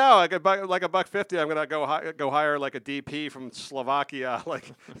 I know. Like $1.50, I'm gonna go hire like a DP from Slovakia.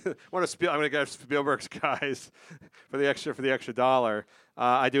 Like, I'm gonna get Spielberg's guys for the extra dollar.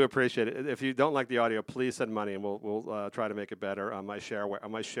 I do appreciate it. If you don't like the audio, please send money, and we'll try to make it better on my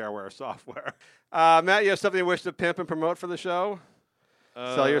shareware software. Matt, you have something you wish to pimp and promote for the show?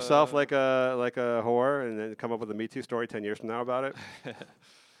 Sell yourself like a whore, and then come up with a Me Too story 10 years from now about it.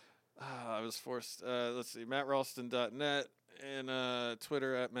 I was forced. Let's see, MattRalston.net and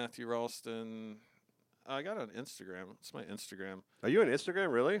Twitter at Matthew Ralston. I got on Instagram. It's my Instagram. Are you on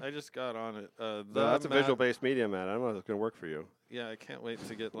Instagram, really? I just got on it. That's a visual-based medium, man. I don't know if it's going to work for you. Yeah, I can't wait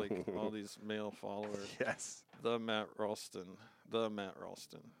to get like all these male followers. Yes. The Matt Ralston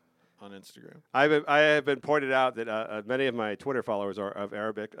on Instagram. I have been pointed out that many of my Twitter followers are of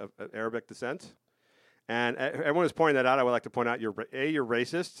Arabic descent, and everyone is pointing that out. I would like to point out you're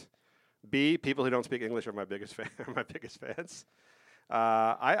racist. B, people who don't speak English are my biggest fans.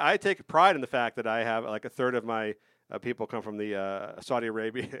 I take pride in the fact that I have like a third of my people come from the Saudi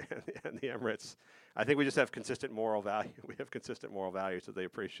Arabia and the Emirates. I think we just have consistent moral value. We have consistent moral values that they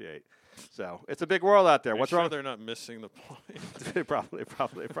appreciate. So it's a big world out there. What's wrong? They're not missing the point. They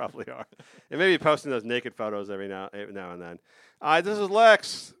probably are. And maybe posting those naked photos every now and then. This is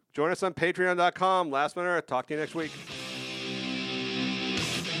Lex. Join us on Patreon.com. Last Minute Earth. Talk to you next week.